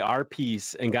say our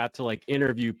piece and got to like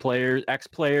interview players,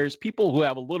 ex-players, people who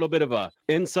have a little bit of a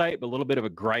insight, but a little bit of a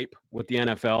gripe with the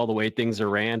NFL, the way things are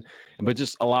ran, but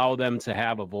just allow them to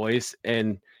have a voice.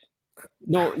 And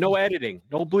no editing,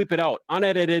 no bleep it out,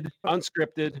 unedited,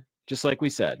 unscripted, just like we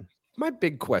said. My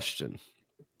big question: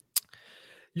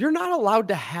 you're not allowed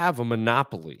to have a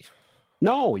monopoly.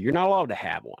 No, you're not allowed to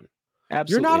have one.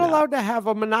 Absolutely, you're not allowed to have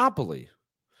a monopoly.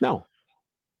 No.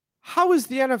 How is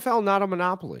the NFL not a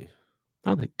monopoly?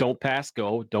 Don't pass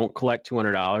go. Don't collect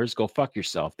 $200. Go fuck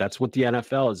yourself. That's what the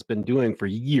NFL has been doing for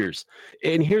years.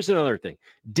 And here's another thing.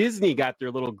 Disney got their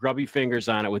little grubby fingers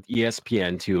on it with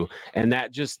ESPN too. And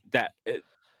that Pat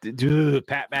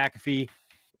McAfee,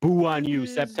 boo on you,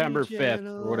 Disney September 5th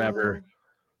or whatever.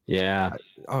 Yeah.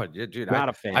 Dude, not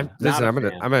a fan.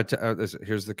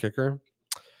 Here's the kicker.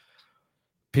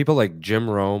 People like Jim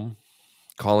Rome,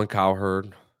 Colin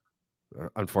Cowherd,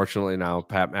 unfortunately now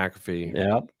Pat McAfee.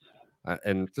 Yep.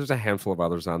 And there's a handful of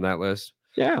others on that list.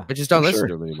 Yeah. I just don't listen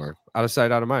to them anymore. Out of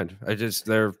sight, out of mind.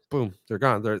 They're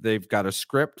gone. They've got a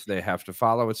script they have to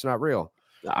follow. It's not real.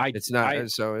 It is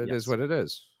what it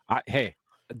is.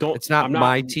 It's not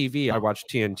my TV. I watch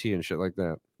TNT and shit like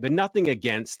that. But nothing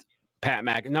against Pat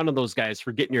McAfee. None of those guys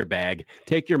for getting your bag.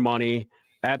 Take your money.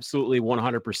 Absolutely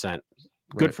 100%.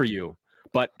 Good for you.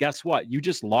 But guess what? You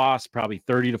just lost probably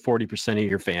 30 to 40% of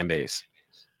your fan base.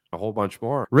 A whole bunch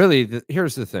more. Really,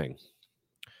 here's the thing.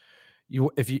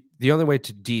 The only way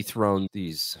to dethrone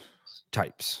these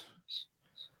types,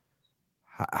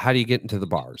 how do you get into the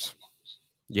bars?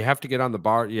 You have to get on the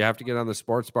bar. You have to get on the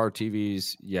sports bar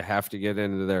TVs. You have to get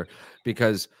into there,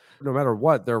 because no matter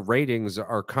what, their ratings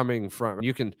are coming from.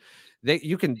 You can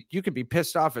be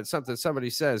pissed off at something somebody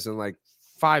says, and like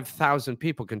 5,000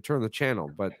 people can turn the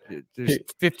channel, but there's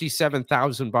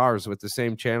 57,000 bars with the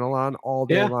same channel on all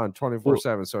day long,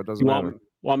 24/7. So it doesn't matter.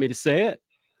 Want me to say it?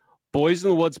 Boys in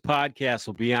the Woods podcast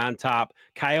will be on top.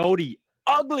 Coyote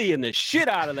ugly in the shit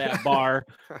out of that bar,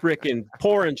 freaking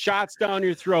pouring shots down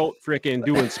your throat, freaking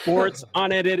doing sports,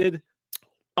 unedited,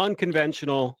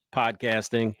 unconventional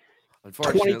podcasting.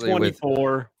 Unfortunately,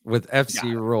 2024 with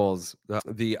FC rules,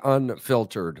 the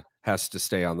unfiltered has to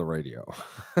stay on the radio.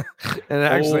 And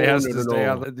it actually has to stay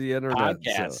on the internet.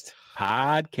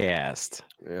 Podcast.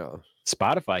 Yeah.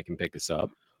 Spotify can pick us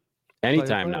up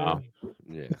anytime now.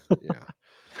 Yeah.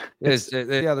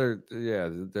 The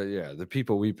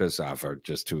people we piss off are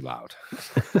just too loud.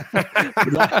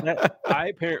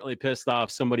 I apparently pissed off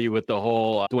somebody with the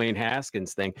whole Dwayne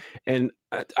Haskins thing, and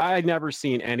I never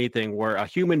seen anything where a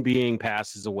human being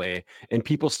passes away and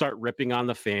people start ripping on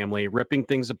the family, ripping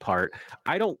things apart.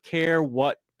 I don't care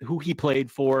who he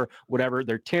played for, whatever.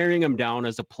 They're tearing him down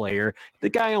as a player. The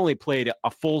guy only played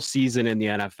a full season in the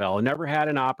NFL and never had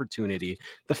an opportunity.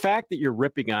 The fact that you're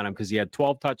ripping on him because he had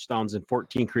 12 touchdowns and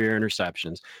 14 career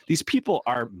interceptions. These people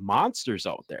are monsters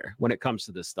out there when it comes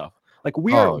to this stuff. Like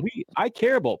I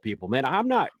care about people, man. I'm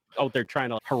not out there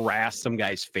trying to harass some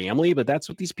guy's family, but that's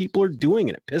what these people are doing,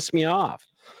 and it pissed me off.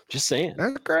 Just saying.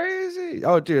 That's crazy.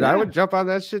 Oh, dude, I would jump on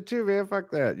that shit too, man.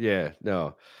 Fuck that. Yeah,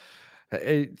 no.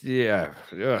 Yeah.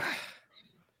 Ugh.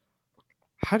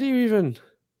 How do you even?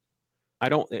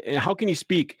 How can you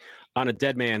speak on a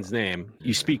dead man's name?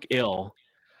 You speak ill.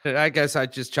 I guess I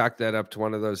just chalk that up to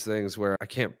one of those things where I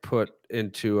can't put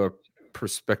into a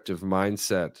perspective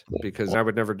mindset because I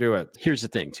would never do it. Here's the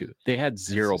thing, too. They had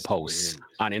 0 posts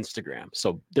on Instagram,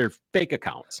 so they're fake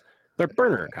accounts. They're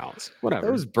burner accounts. Whatever.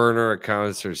 Those burner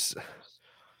accounts are,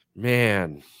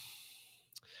 man.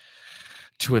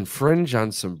 To infringe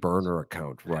on some burner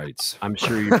account rights. I'm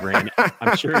sure you've ran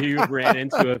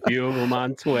into a few of them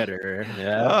on Twitter.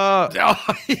 Yeah.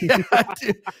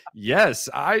 Yes,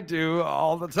 I do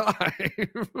all the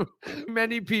time.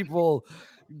 Many people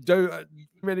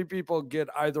get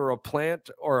either a plant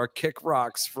or a kick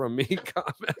rocks from me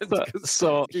comments.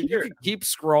 So dude, you can keep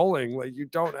scrolling. Like, you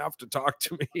don't have to talk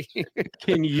to me.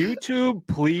 Can YouTube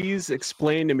please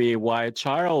explain to me why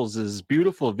Charles's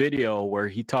beautiful video where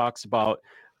he talks about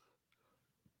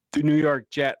the New York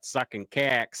Jets sucking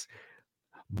cacks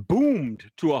boomed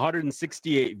to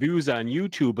 168 views on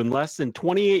YouTube in less than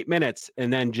 28 minutes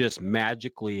and then just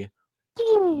magically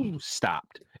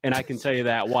stopped? And I can tell you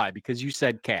that why, because you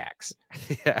said cacks.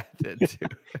 Yeah, I did too.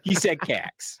 He said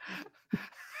cacks.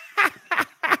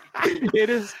 It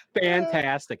is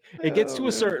fantastic. It gets to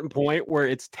a certain point where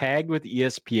it's tagged with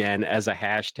ESPN as a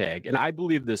hashtag. And I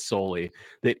believe this solely,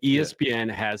 that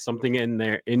ESPN has something in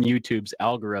there in YouTube's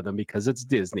algorithm because it's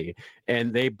Disney,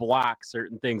 and they block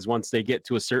certain things once they get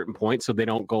to a certain point so they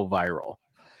don't go viral.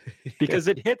 Because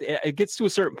it gets to a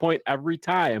certain point every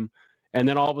time. And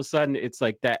then all of a sudden it's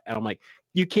like that. And I'm like,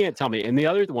 You can't tell me. And the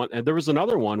other one, there was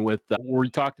another one with where we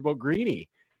talked about Greeny,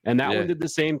 and that one did the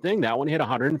same thing. That one hit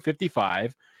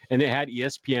 155, and it had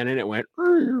ESPN, and it went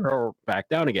back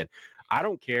down again. I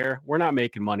don't care. We're not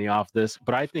making money off this,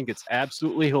 but I think it's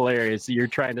absolutely hilarious that you're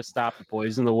trying to stop the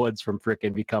Boys in the Woods from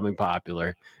freaking becoming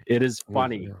popular. It is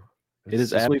funny. Yeah. It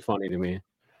is absolutely funny to me.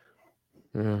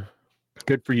 Yeah.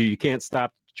 Good for you. You can't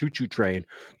stop the choo-choo train.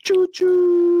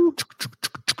 Choo-choo.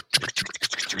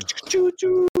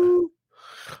 Choo-choo.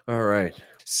 All right.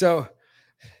 So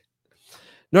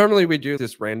normally we do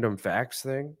this random facts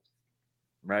thing,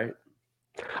 right?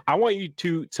 I want you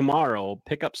to tomorrow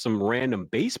pick up some random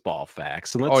baseball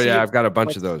facts. And let's I've got a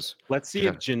bunch of those. Let's see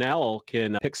if Janelle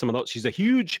can pick some of those. She's a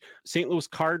huge St. Louis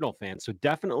Cardinal fan, so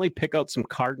definitely pick out some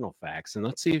Cardinal facts, and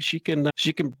let's see if she can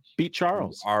beat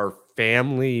Charles. Our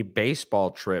family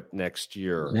baseball trip next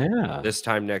year, this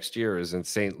time next year, is in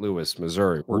St. Louis,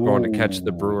 Missouri. We're going to catch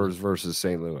the Brewers versus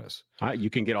St. Louis. You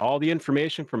can get all the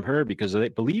information from her because I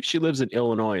believe she lives in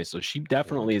Illinois, so she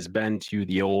definitely has been to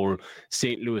the old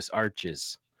St. Louis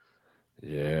Arches.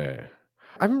 Yeah.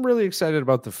 I'm really excited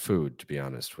about the food, to be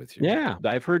honest with you. Yeah,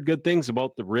 I've heard good things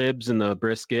about the ribs and the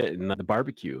brisket and the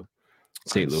barbecue.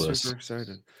 St. Louis. Super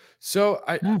excited. So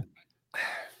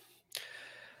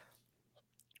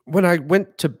when I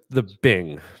went to the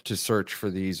Bing to search for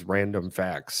these random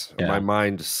facts, my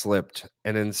mind slipped,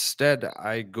 and instead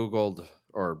I Binged,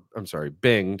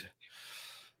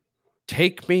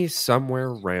 "Take me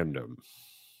somewhere random."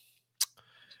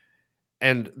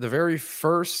 And the very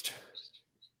first,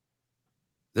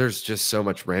 there's just so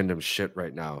much random shit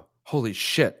right now. Holy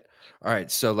shit. All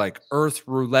right. So like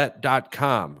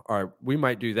earthroulette.com. All right. We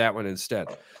might do that one instead.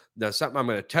 Now, something I'm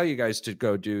going to tell you guys to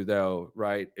go do, though,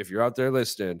 right? If you're out there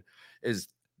listening, is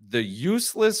the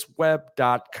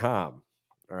uselessweb.com.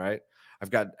 All right. We've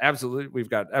got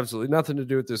absolutely nothing to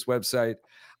do with this website.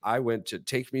 I went to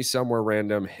take me somewhere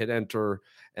random, hit enter,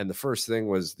 and the first thing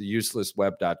was the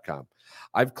uselessweb.com.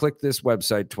 I've clicked this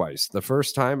website twice. The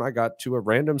first time I got to a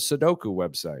random Sudoku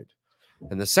website,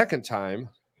 and the second time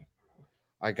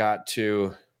I got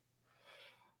to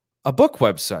a book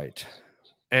website.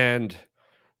 And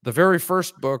the very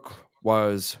first book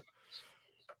was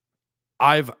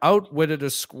 "I've Outwitted a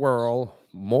Squirrel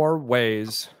More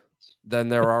Ways Than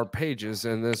There Are Pages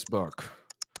in This Book."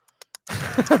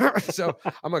 So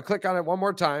I'm going to click on it one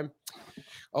more time.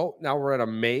 Oh, now we're at a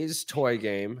maze toy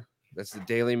game. That's the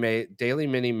daily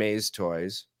mini maze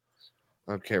toys.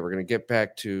 Okay, we're going to get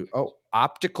back to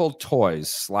optical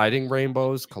toys, sliding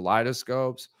rainbows,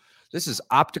 kaleidoscopes. This is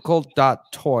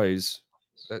optical.toys.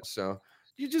 So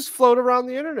you just float around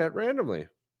the internet randomly.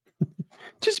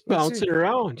 Just bouncing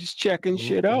around, just checking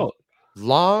shit out.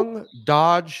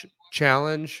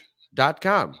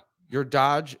 LongDodgeChallenge.com. Your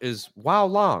dodge is wow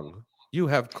long. You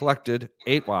have collected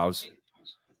 8 wows.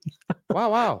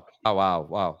 Wow.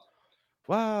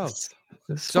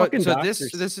 So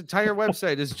this entire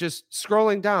website is just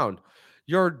scrolling down.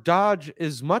 Your dodge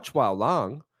is much wow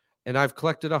long, and I've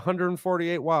collected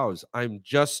 148 wows. I'm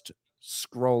just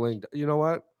scrolling. You know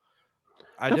what?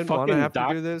 I didn't want to have to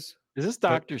do this. Is this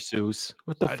Dr. Seuss?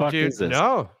 What the fuck is this?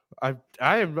 No, I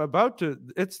am about to.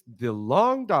 It's the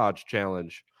Long Dodge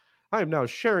Challenge. I am now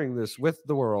sharing this with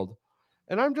the world,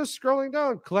 and I'm just scrolling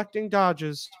down, collecting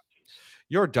dodges.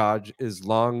 Your dodge is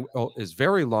long, is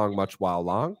very long, much wow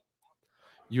long.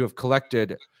 You have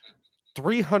collected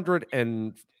 300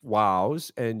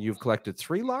 wows, and you've collected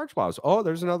 3 large wows. Oh,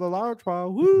 there's another large wow.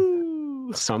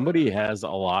 Woo! Somebody has a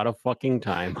lot of fucking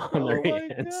time on their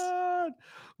hands. God.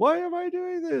 Why am I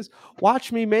doing this?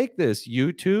 Watch me make this.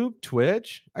 YouTube,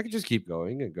 Twitch. I can just keep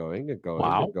going and going and going.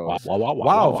 Wow. And going.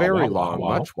 Wow. Very long.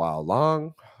 Much wow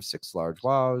long. 6 large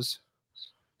wows.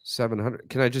 700.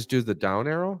 Can I just do the down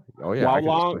arrow? Oh yeah.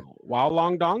 Wow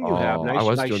long dong you have. Nice. I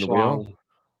was doing the wheel.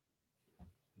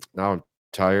 Now I'm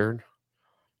tired.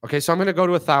 Okay, so I'm going to go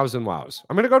to 1,000 wows.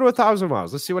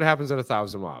 Let's see what happens at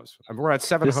 1,000 wows. We're at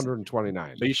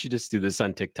 729. But you should just do this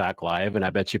on TikTok Live, and I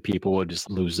bet you people would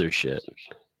just lose their shit.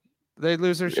 They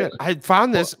lose their shit. I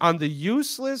found this on the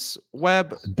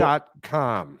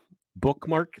uselessweb.com.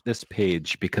 Bookmark this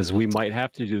page because we might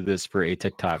have to do this for a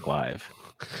TikTok Live.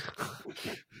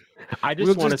 I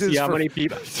just want to see how many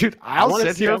people. Dude, I'll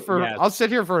sit here for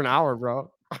an hour, bro.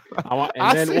 I'll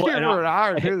sit here for an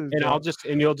hour,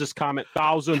 and you'll just comment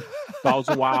 1,000 wows.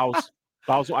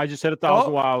 1,000. I just hit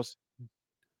 1,000 wows.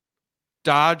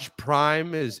 Dodge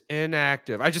Prime is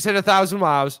inactive. I just hit 1,000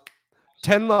 wows.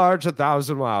 10 large,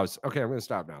 1,000 wows. Okay, I'm gonna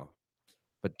stop now.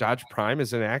 But Dodge Prime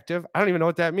is inactive. I don't even know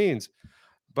what that means.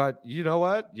 But you know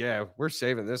what? Yeah, we're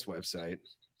saving this website.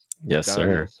 Yes,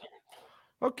 sir.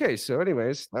 Okay, so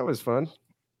anyways, that was fun.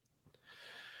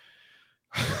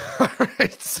 All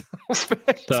right, so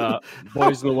The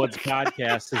Boys in the Woods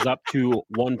podcast is up to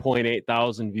 1.8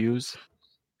 thousand views.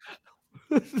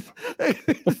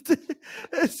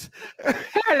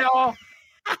 Hello.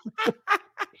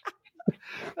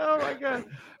 Oh my god.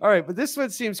 All right, but this one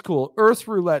seems cool.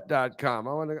 Earthroulette.com.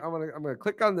 I'm gonna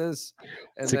click on this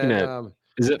and then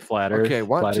is it flat Earth? Okay,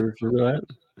 flat Earth roulette?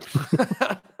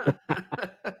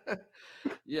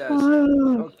 Yes.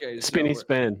 Okay, Spinny so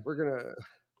spin.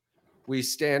 We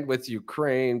stand with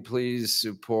Ukraine. Please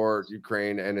support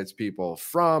Ukraine and its people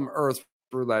from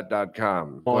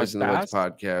earthroulette.com. Boys in the Woods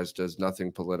podcast does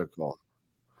nothing political.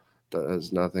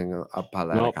 Does nothing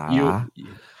political.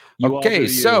 You okay,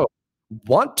 so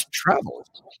want to travel,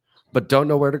 but don't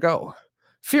know where to go.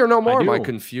 Fear no more, my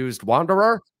confused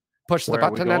wanderer. Push the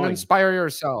button and inspire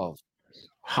yourself.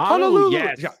 Honolulu.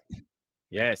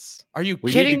 Yes. Are you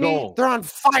kidding me? They're on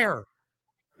fire.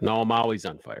 No, Maui's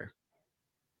on fire.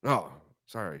 Oh,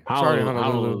 sorry.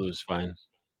 Honolulu's fine.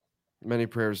 Many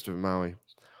prayers to Maui.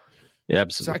 Yeah,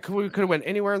 absolutely. So we could have went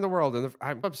anywhere in the world, and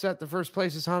I'm upset the first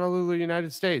place is Honolulu,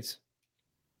 United States.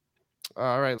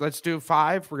 All right, let's do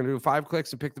 5. We're going to do 5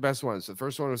 clicks and pick the best ones. So the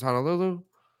first one was Honolulu.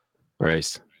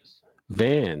 Right.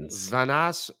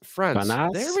 Vanas, France.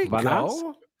 There we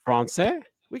go. Francais?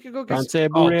 We could go get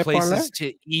places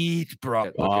to eat,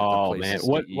 bro. Oh, man.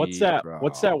 What's that? Bro.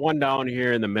 What's that one down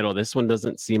here in the middle? This one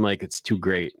doesn't seem like it's too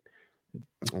great.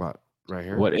 What? Right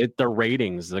here? The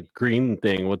ratings, the green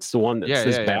thing. What's the one that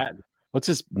says bad? What's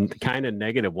this kind of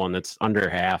negative one that's under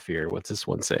half here? What's this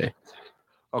one say?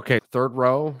 Okay, 3rd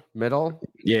row, middle.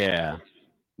 Yeah.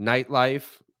 Nightlife,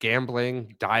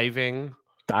 gambling, diving.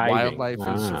 Wildlife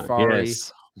and safari,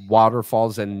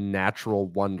 waterfalls and natural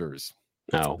wonders.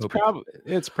 No,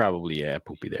 it's probably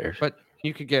poopy there. But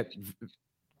you could get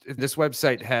this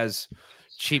website has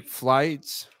cheap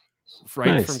flights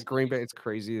from Green Bay. It's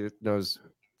crazy. It knows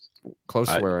close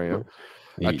to where I am.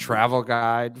 A travel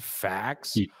guide,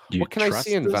 facts. What can I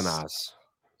see in Venice?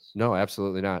 No,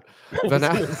 absolutely not. I'm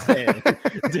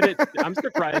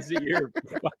surprised that your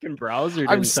fucking browser.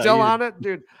 I'm still on it,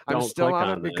 dude. I'm still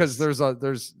on it because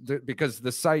because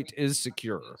the site is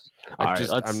secure.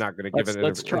 I'm not going to give it.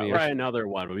 Let's try another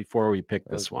one before we pick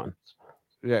this one.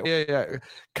 Yeah.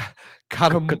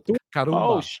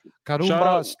 Karumba,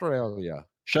 Australia.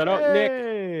 Shut up,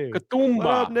 Nick. Katoomba. What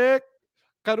up, Nick?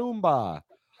 Karumba.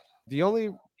 The only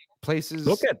places.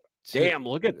 Look at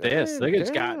this. Look,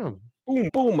 it's got boom,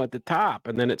 boom at the top,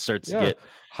 and then it starts to get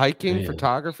hiking,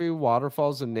 photography,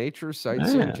 waterfalls and nature,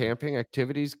 sightseeing, camping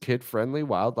activities, kid-friendly,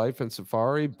 wildlife and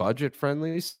safari,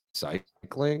 budget-friendly,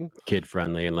 cycling.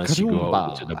 Kid-friendly, unless you go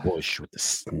out to the bush with the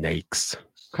snakes.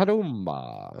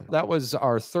 Karumba. That was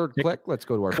our 3rd click. Let's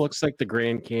go to our. Looks like the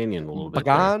Grand Canyon a little bit.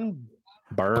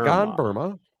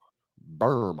 Burma.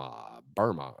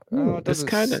 Ooh,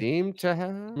 doesn't seem to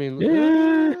have.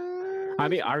 I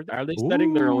mean, are they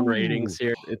setting their own ratings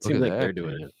here? It seems like they're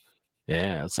doing it.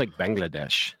 Yeah, it's like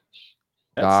Bangladesh.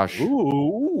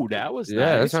 Ooh, that was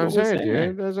nice. That's what I'm saying,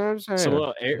 dude. That's what I'm saying.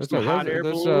 Some hot air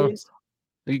balloons.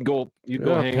 You go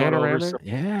hang out over.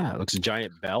 Yeah, it looks a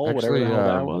giant bell. Whatever the hell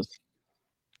that was.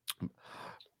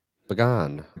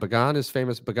 Bagan is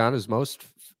famous. Bagan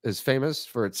is famous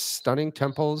for its stunning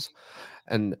temples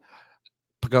and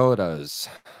pagodas.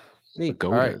 Neat.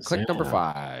 All right, click number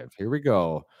 5. Here we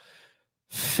go.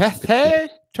 Fethe,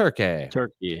 Turkey.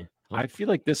 I feel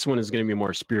like this one is going to be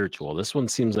more spiritual. This one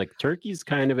seems like Turkey's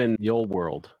kind of in the old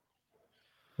world.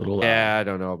 I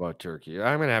don't know about Turkey.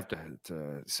 I'm gonna have to.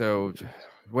 So,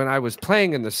 when I was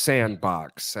playing in the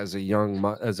sandbox as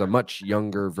a much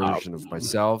younger version of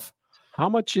myself. How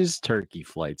much is Turkey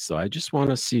flights? So I just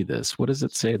want to see this. What does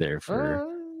it say there for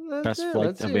best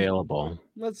flight available?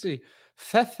 Let's see.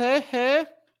 I'm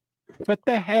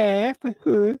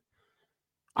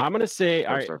gonna say.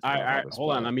 All right.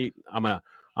 Hold on. I'm gonna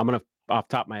off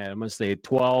top of my head. I'm gonna say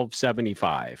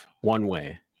 $12.75 one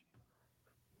way.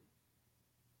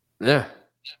 Yeah.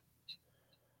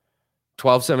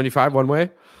 $12.75 one way.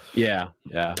 Yeah.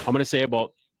 I'm gonna say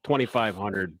about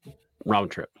 $2,500 round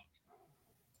trip.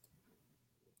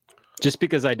 Just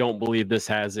because I don't believe this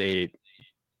has a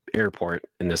airport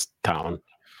in this town.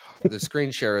 The screen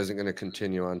share isn't going to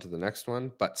continue on to the next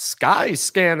one, but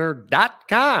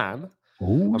skyscanner.com.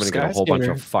 I'm going to get a whole bunch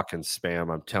of fucking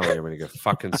spam. I'm telling you, I'm going to get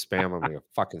fucking spam. I'm going to get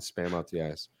fucking spam out the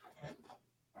ass.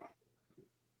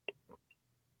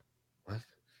 What?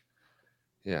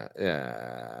 Yeah.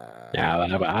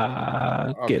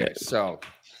 Get it. So,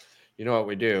 you know what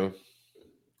we do?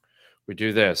 We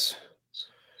do this.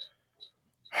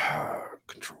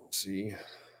 Control C.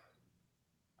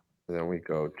 And then we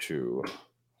go to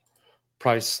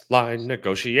Priceline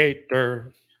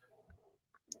Negotiator.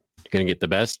 Gonna get the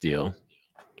best deal.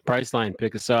 Priceline,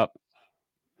 pick us up.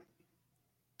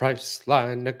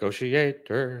 Priceline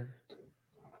negotiator.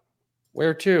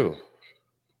 Where to?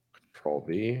 Control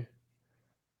V.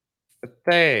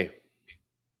 They.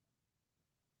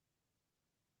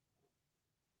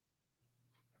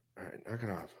 All right, knock it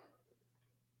off.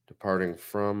 Departing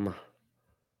from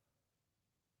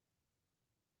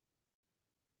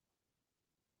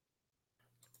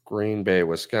Green Bay,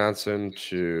 Wisconsin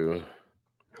to.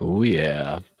 Oh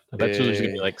yeah, I bet you there's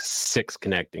gonna be like 6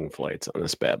 connecting flights on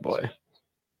this bad boy.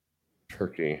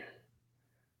 Turkey.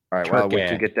 All right. Turkey. Well, we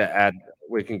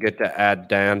can get to add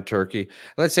Dan Turkey.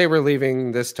 Let's say we're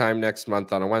leaving this time next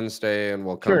month on a Wednesday, and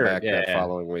we'll come back that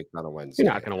following week on a Wednesday.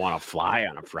 You're not gonna want to fly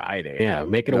on a Friday. Yeah,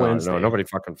 make it a Wednesday. No, nobody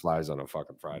fucking flies on a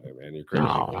fucking Friday, man. You're crazy.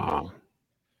 No.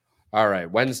 All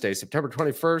right, Wednesday, September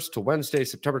 21st to Wednesday,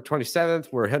 September 27th.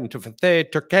 We're heading to Fateh,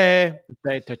 Turkey.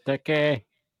 Turkey.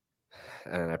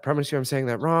 And I promise you I'm saying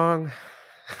that wrong,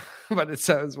 but it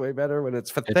sounds way better when it's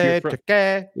Fateh,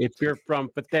 Turkey. If you're from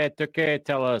Fateh, Turkey,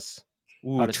 tell us.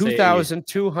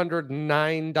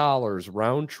 $2,209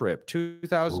 round trip.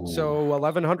 2,000, so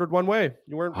 1,100 one way.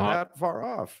 You weren't that far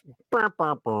off.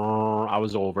 I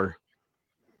was over.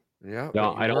 Yeah,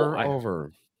 no, I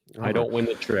don't win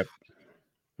the trip.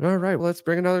 All right, well, let's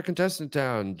bring another contestant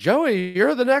down. Joey,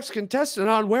 you're the next contestant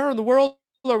on Where in the World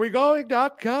Are We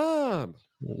Going.com.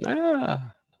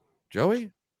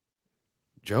 Joey?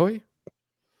 Sorry,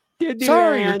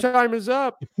 your time is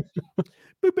up.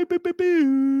 Boop, boop, boop, boop,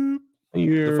 boop.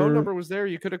 The phone number was there.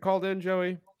 You could have called in,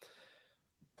 Joey.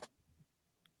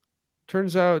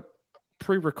 Turns out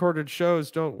pre-recorded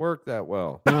shows don't work that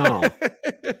well. No.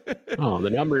 The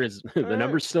number's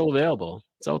still available.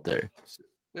 It's out there.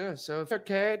 Yeah, so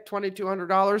okay,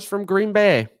 $2,200 from Green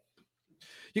Bay.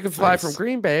 You can fly from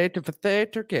Green Bay to Fateh,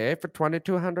 Turkey for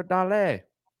 $2,200.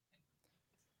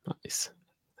 Nice.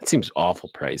 That seems awful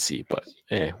pricey, but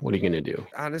what are you gonna do?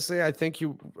 Honestly, I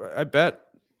bet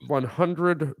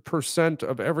 100%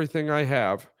 of everything I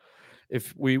have,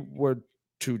 if we were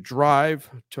to drive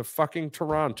to fucking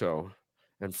Toronto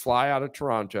and fly out of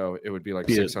Toronto, it would be like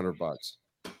 $600.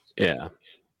 Yeah.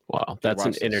 Wow, that's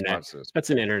an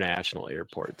international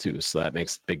airport too, so that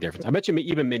makes a big difference. I bet you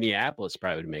even Minneapolis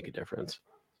probably would make a difference.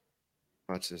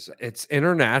 Watch this. It's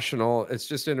international. It's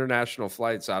just international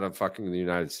flights out of fucking the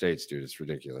United States, dude. It's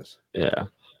ridiculous. Yeah.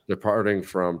 Departing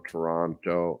from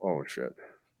Toronto. Oh shit.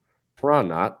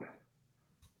 Toronto not.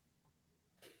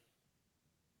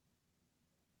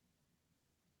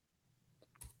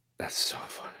 That's so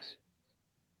funny.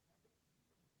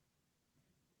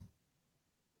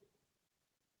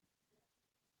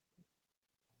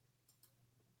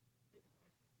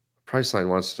 Priceline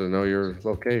wants to know your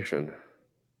location.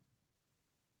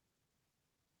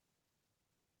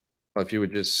 Well, if you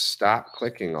would just stop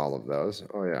clicking all of those.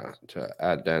 Oh, yeah, to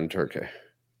add Dan Turkey.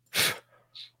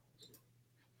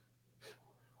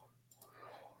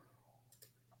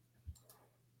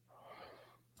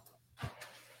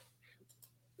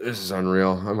 This is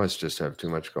unreal. I must just have too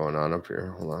much going on up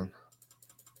here. Hold on.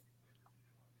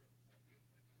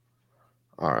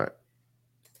 All right.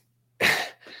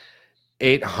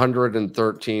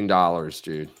 $813,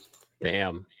 dude.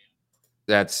 Damn.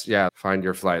 That's, find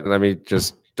your flight. Let me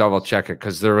just double check it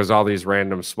because there was all these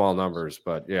random small numbers,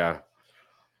 but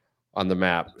on the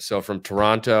map. So from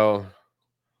Toronto,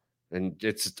 and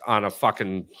it's on a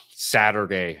fucking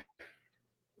Saturday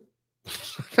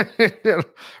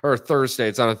or Thursday.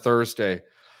 It's on a Thursday.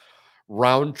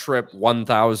 Round trip,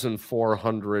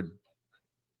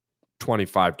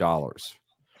 $1,425.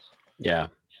 Yeah.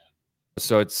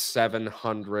 So it's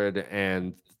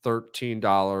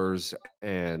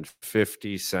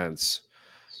 $713.50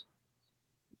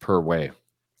 per way.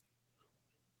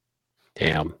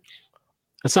 Damn.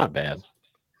 That's not bad.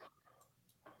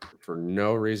 For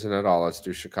no reason at all. Let's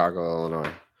do Chicago,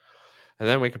 Illinois. And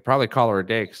then we could probably call her a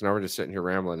day because now we're just sitting here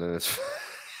rambling. And it's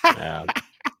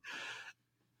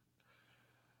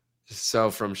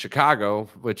So from Chicago,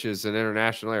 which is an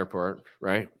international airport,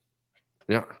 right?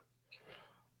 Yeah.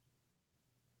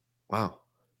 Wow.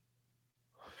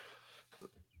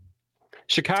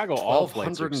 Chicago, all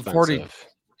flights are expensive.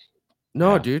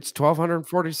 No, dude, it's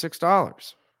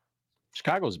 $1,246.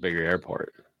 Chicago's a bigger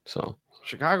airport, so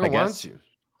Chicago wants you.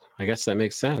 I guess that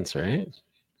makes sense, right?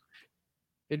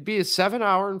 It'd be a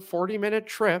 7-hour and 40-minute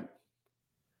trip.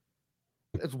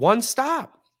 It's one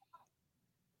stop.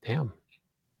 Damn.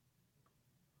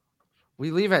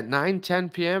 We leave at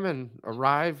 9:10 p.m. and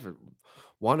arrive at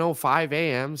 1:05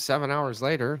 a.m. 7 hours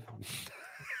later.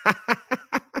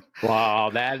 Wow,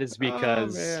 that is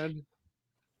because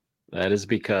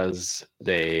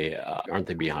they aren't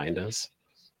they behind us?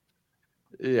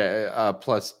 Yeah,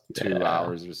 plus 2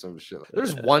 hours or some shit.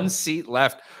 There's one seat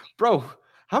left. Bro,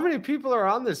 how many people are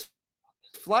on this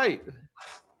flight?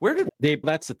 Where did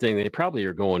that's the thing. They probably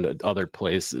are going to other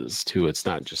places too. It's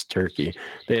not just Turkey.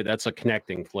 That's a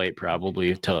connecting flight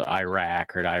probably to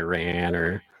Iraq or to Iran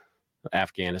or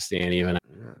Afghanistan even.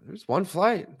 Yeah, there's one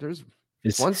flight. There's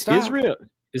one stop. Israel.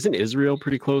 Isn't Israel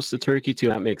pretty close to Turkey too?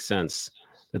 That makes sense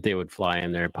that they would fly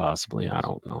in there possibly. I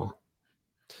don't know.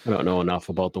 I don't know enough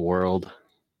about the world.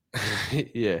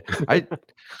 Yeah. I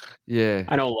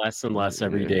know less and less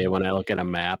every day when I look at a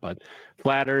map. But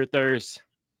flat earthers.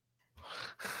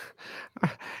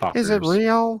 Is it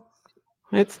real?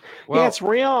 It's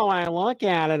real. When I look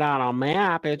at it on a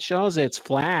map, it shows it's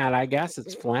flat. I guess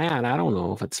it's flat. I don't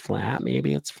know if it's flat.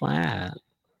 Maybe it's flat.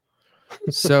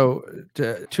 So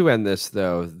to end this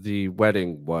though, the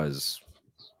wedding was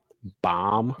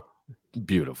bomb.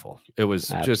 Beautiful. It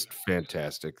was just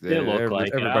fantastic. It looked like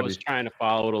everybody. I was trying to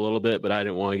follow it a little bit, but I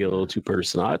didn't want to get a little too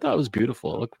personal. I thought it was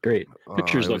beautiful. It looked great.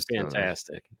 Pictures look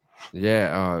fantastic.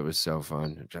 Yeah. Oh, it was so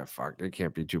fun. Fuck, it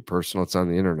can't be too personal. It's on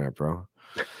the internet, bro.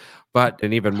 But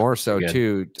and even more so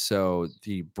too. So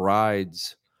the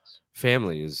bride's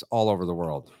family is all over the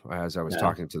world. As I was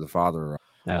talking to the father,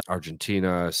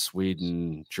 Argentina,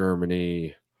 Sweden,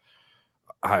 Germany.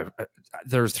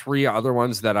 There's 3 other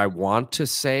ones that I want to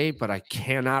say, but I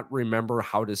cannot remember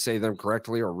how to say them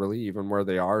correctly or really even where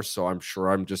they are. So I'm sure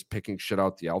I'm just picking shit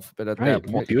out the alphabet at that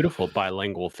point. Beautiful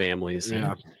bilingual families.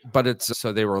 Yeah. But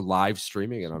so they were live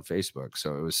streaming it on Facebook.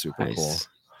 So it was super cool.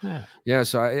 Yeah.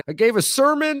 So I gave a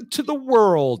sermon to the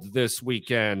world this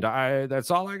weekend. That's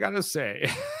all I got to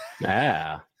say.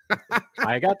 Yeah.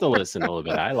 I got to listen a little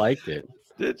bit. I liked it.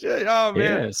 Did you? Oh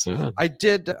man, yes. I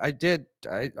did.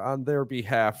 On their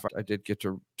behalf, I did get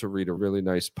to read a really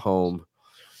nice poem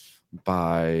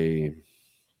by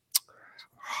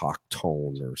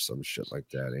Hawktone or some shit like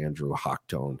that. Andrew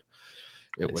Hawktone.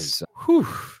 It was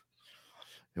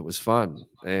it was fun.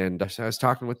 And I was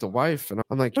talking with the wife, and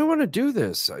I'm like, I want to do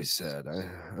this. I said,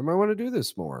 I might want to do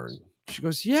this more. And she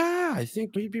goes, yeah, I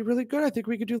think we'd be really good. I think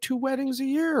we could do 2 weddings a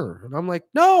year. And I'm like,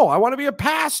 no, I want to be a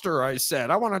pastor. I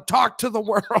said, I want to talk to the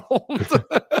world.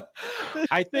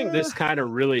 I think this kind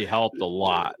of really helped a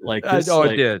lot. Like this,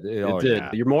 it did. It did. Yeah.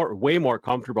 You're way more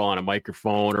comfortable on a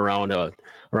microphone around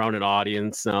an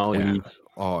audience now.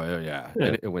 Yeah.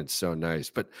 And it went so nice.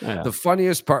 But the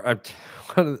funniest part,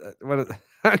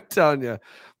 I'm telling you,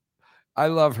 I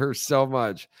love her so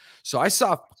much. So I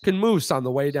saw fucking moose on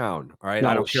the way down. All right.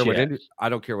 I don't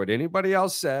care what anybody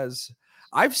else says.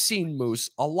 I've seen moose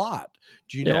a lot.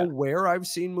 Do you know where I've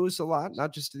seen moose a lot?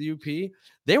 Not just the UP.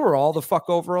 They were all the fuck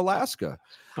over Alaska.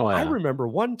 Oh, yeah. I remember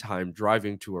one time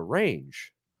driving to a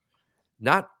range,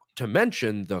 not to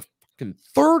mention the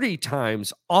 30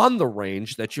 times on the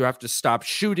range that you have to stop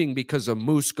shooting because a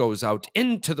moose goes out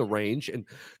into the range. And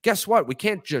guess what? We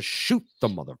can't just shoot the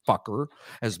motherfucker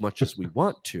as much as we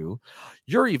want to.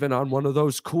 You're even on one of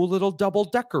those cool little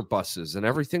double-decker buses and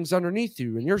everything's underneath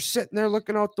you. And you're sitting there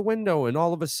looking out the window, and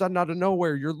all of a sudden, out of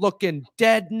nowhere, you're looking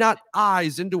dead nut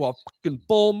eyes into a fucking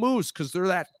bull moose because they're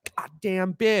that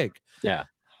goddamn big. Yeah.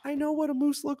 I know what a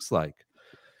moose looks like.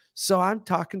 So I'm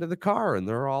talking to the car, and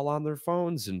they're all on their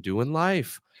phones and doing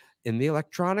life in the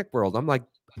electronic world. I'm like,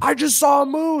 I just saw a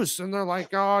moose. And they're like,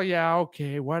 oh, yeah,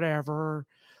 okay, whatever.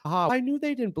 I knew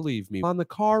they didn't believe me. On the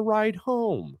car ride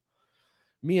home,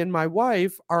 me and my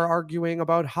wife are arguing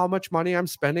about how much money I'm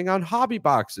spending on hobby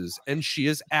boxes. And she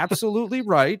is absolutely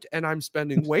right. And I'm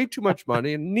spending way too much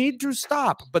money and need to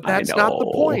stop. But that's not the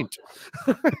point.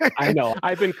 I know.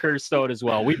 I've been cursed out as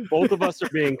well. Both of us are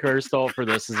being cursed out for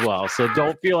this as well. So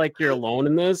don't feel like you're alone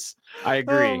in this. I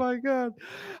agree. Oh, my God.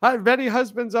 I have many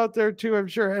husbands out there, too, I'm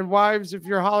sure. And wives, if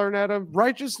you're hollering at them,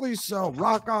 righteously so.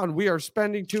 Rock on. We are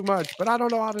spending too much. But I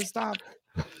don't know how to stop.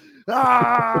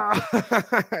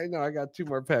 I know I got 2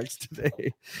 more packs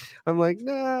today. I'm like,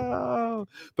 no.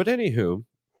 But anywho,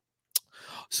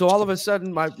 so all of a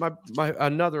sudden, my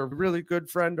another really good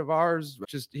friend of ours,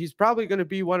 he's probably going to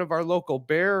be one of our local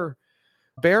bear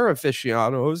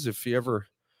aficionados. If he ever,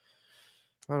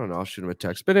 I don't know, I'll shoot him a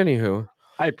text. But anywho,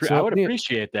 I would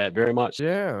appreciate that very much.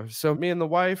 Yeah. So me and the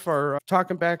wife are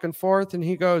talking back and forth, and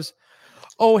he goes,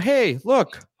 "Oh, hey,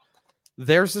 look,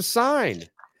 there's a sign."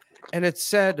 And it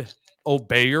said,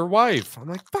 obey your wife. I'm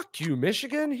like, fuck you,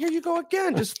 Michigan. Here you go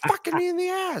again. Just fucking me in the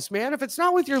ass, man. If it's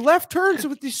not with your left turns,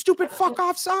 with these stupid fuck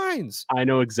off signs. I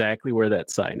know exactly where that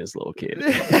sign is located.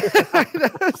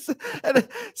 And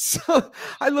so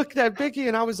I looked at Biggie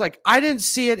and I was like, I didn't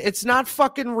see it. It's not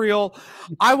fucking real.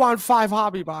 I want 5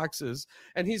 hobby boxes.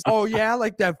 And he's, oh yeah,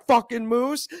 like that fucking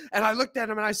moose. And I looked at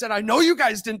him and I said, I know you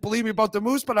guys didn't believe me about the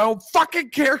moose, but I don't fucking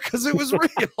care because it was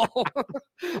real.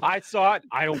 I saw it.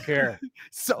 I don't care.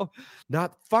 So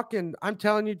not fucking, I'm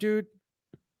telling you, dude,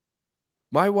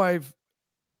 my wife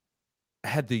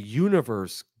had the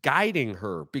universe guiding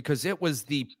her because it was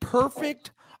the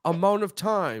perfect amount of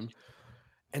time.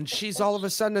 And she's all of a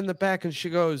sudden in the back and she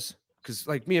goes, because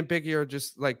like me and Biggie are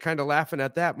just like kind of laughing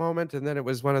at that moment. And then it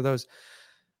was one of those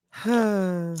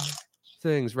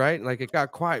things, right? And like it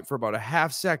got quiet for about a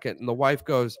half second. And the wife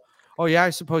goes, oh yeah, I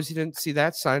suppose you didn't see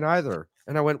that sign either.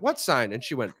 And I went, what sign? And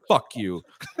she went, fuck you.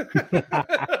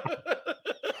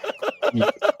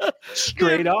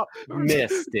 Straight up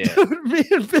missed it. Dude, me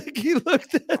and Vicky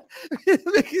looked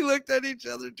at each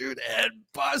other, dude, and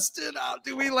busted out.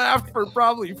 Dude, we laughed for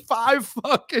probably 5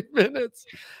 fucking minutes.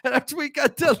 And after we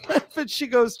got done laughing, she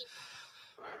goes,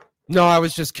 no, I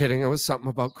was just kidding. It was something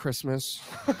about Christmas.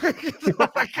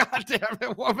 God damn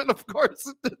it, woman. Of course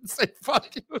it didn't say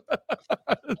fuck you.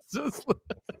 It's just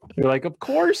You're like, of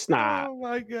course not. Oh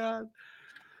my God.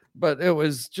 But it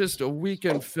was just a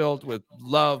weekend filled with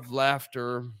love,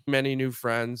 laughter, many new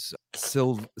friends.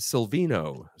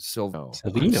 Silvino.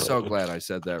 I'm so glad I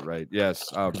said that right. Yes,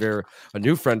 a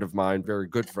new friend of mine, very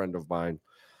good friend of mine.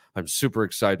 I'm super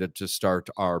excited to start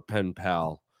our pen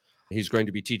pal. He's going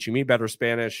to be teaching me better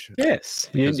Spanish. Yes,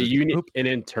 you need, and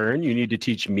in turn, you need to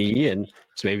teach me and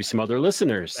maybe some other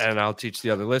listeners. And I'll teach the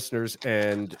other listeners.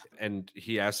 And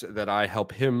he asked that I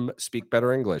help him speak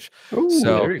better English. Ooh,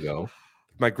 so there you go.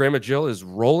 My grandma Jill is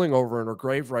rolling over in her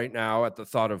grave right now at the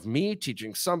thought of me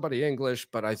teaching somebody English,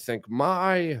 but I think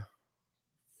my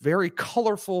very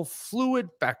colorful, fluid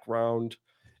background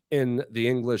in the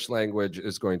English language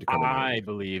is going to come out. I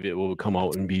believe it will come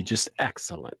out and be just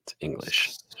excellent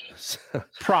English.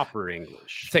 Proper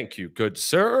English. Thank you, good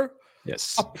sir.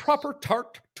 Yes. A proper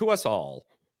tart to us all.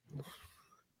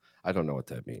 I don't know what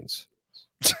that means.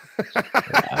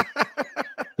 Yeah.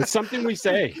 It's something we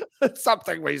say. It's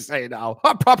something we say now.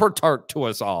 A proper tart to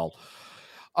us all.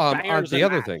 On the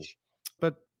other thing.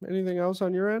 But anything else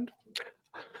on your end?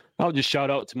 I'll just shout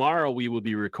out tomorrow. We will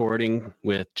be recording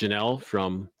with Janelle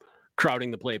from Crowding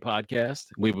the Play podcast.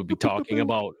 We will be talking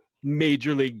about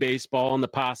Major League Baseball and the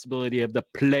possibility of the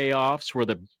playoffs where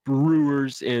the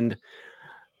Brewers and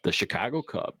the Chicago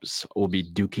Cubs will be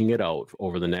duking it out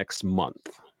over the next month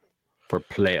for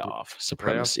playoff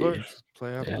supremacy.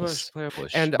 Playoff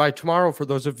push. And by tomorrow, for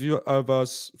those of you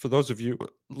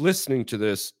listening to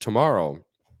this tomorrow,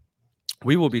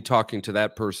 we will be talking to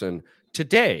that person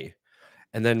today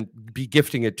and then be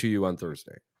gifting it to you on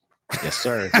Thursday. Yes,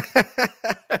 sir.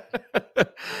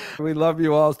 We love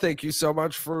you all. Thank you so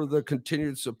much for the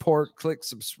continued support. Click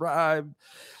subscribe,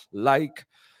 like,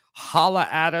 holla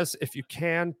at us if you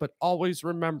can, but always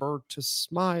remember to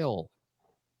smile.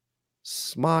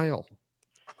 Smile.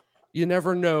 You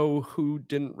never know who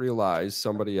didn't realize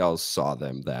somebody else saw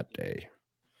them that day.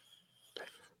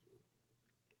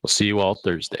 We'll see you all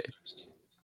Thursday.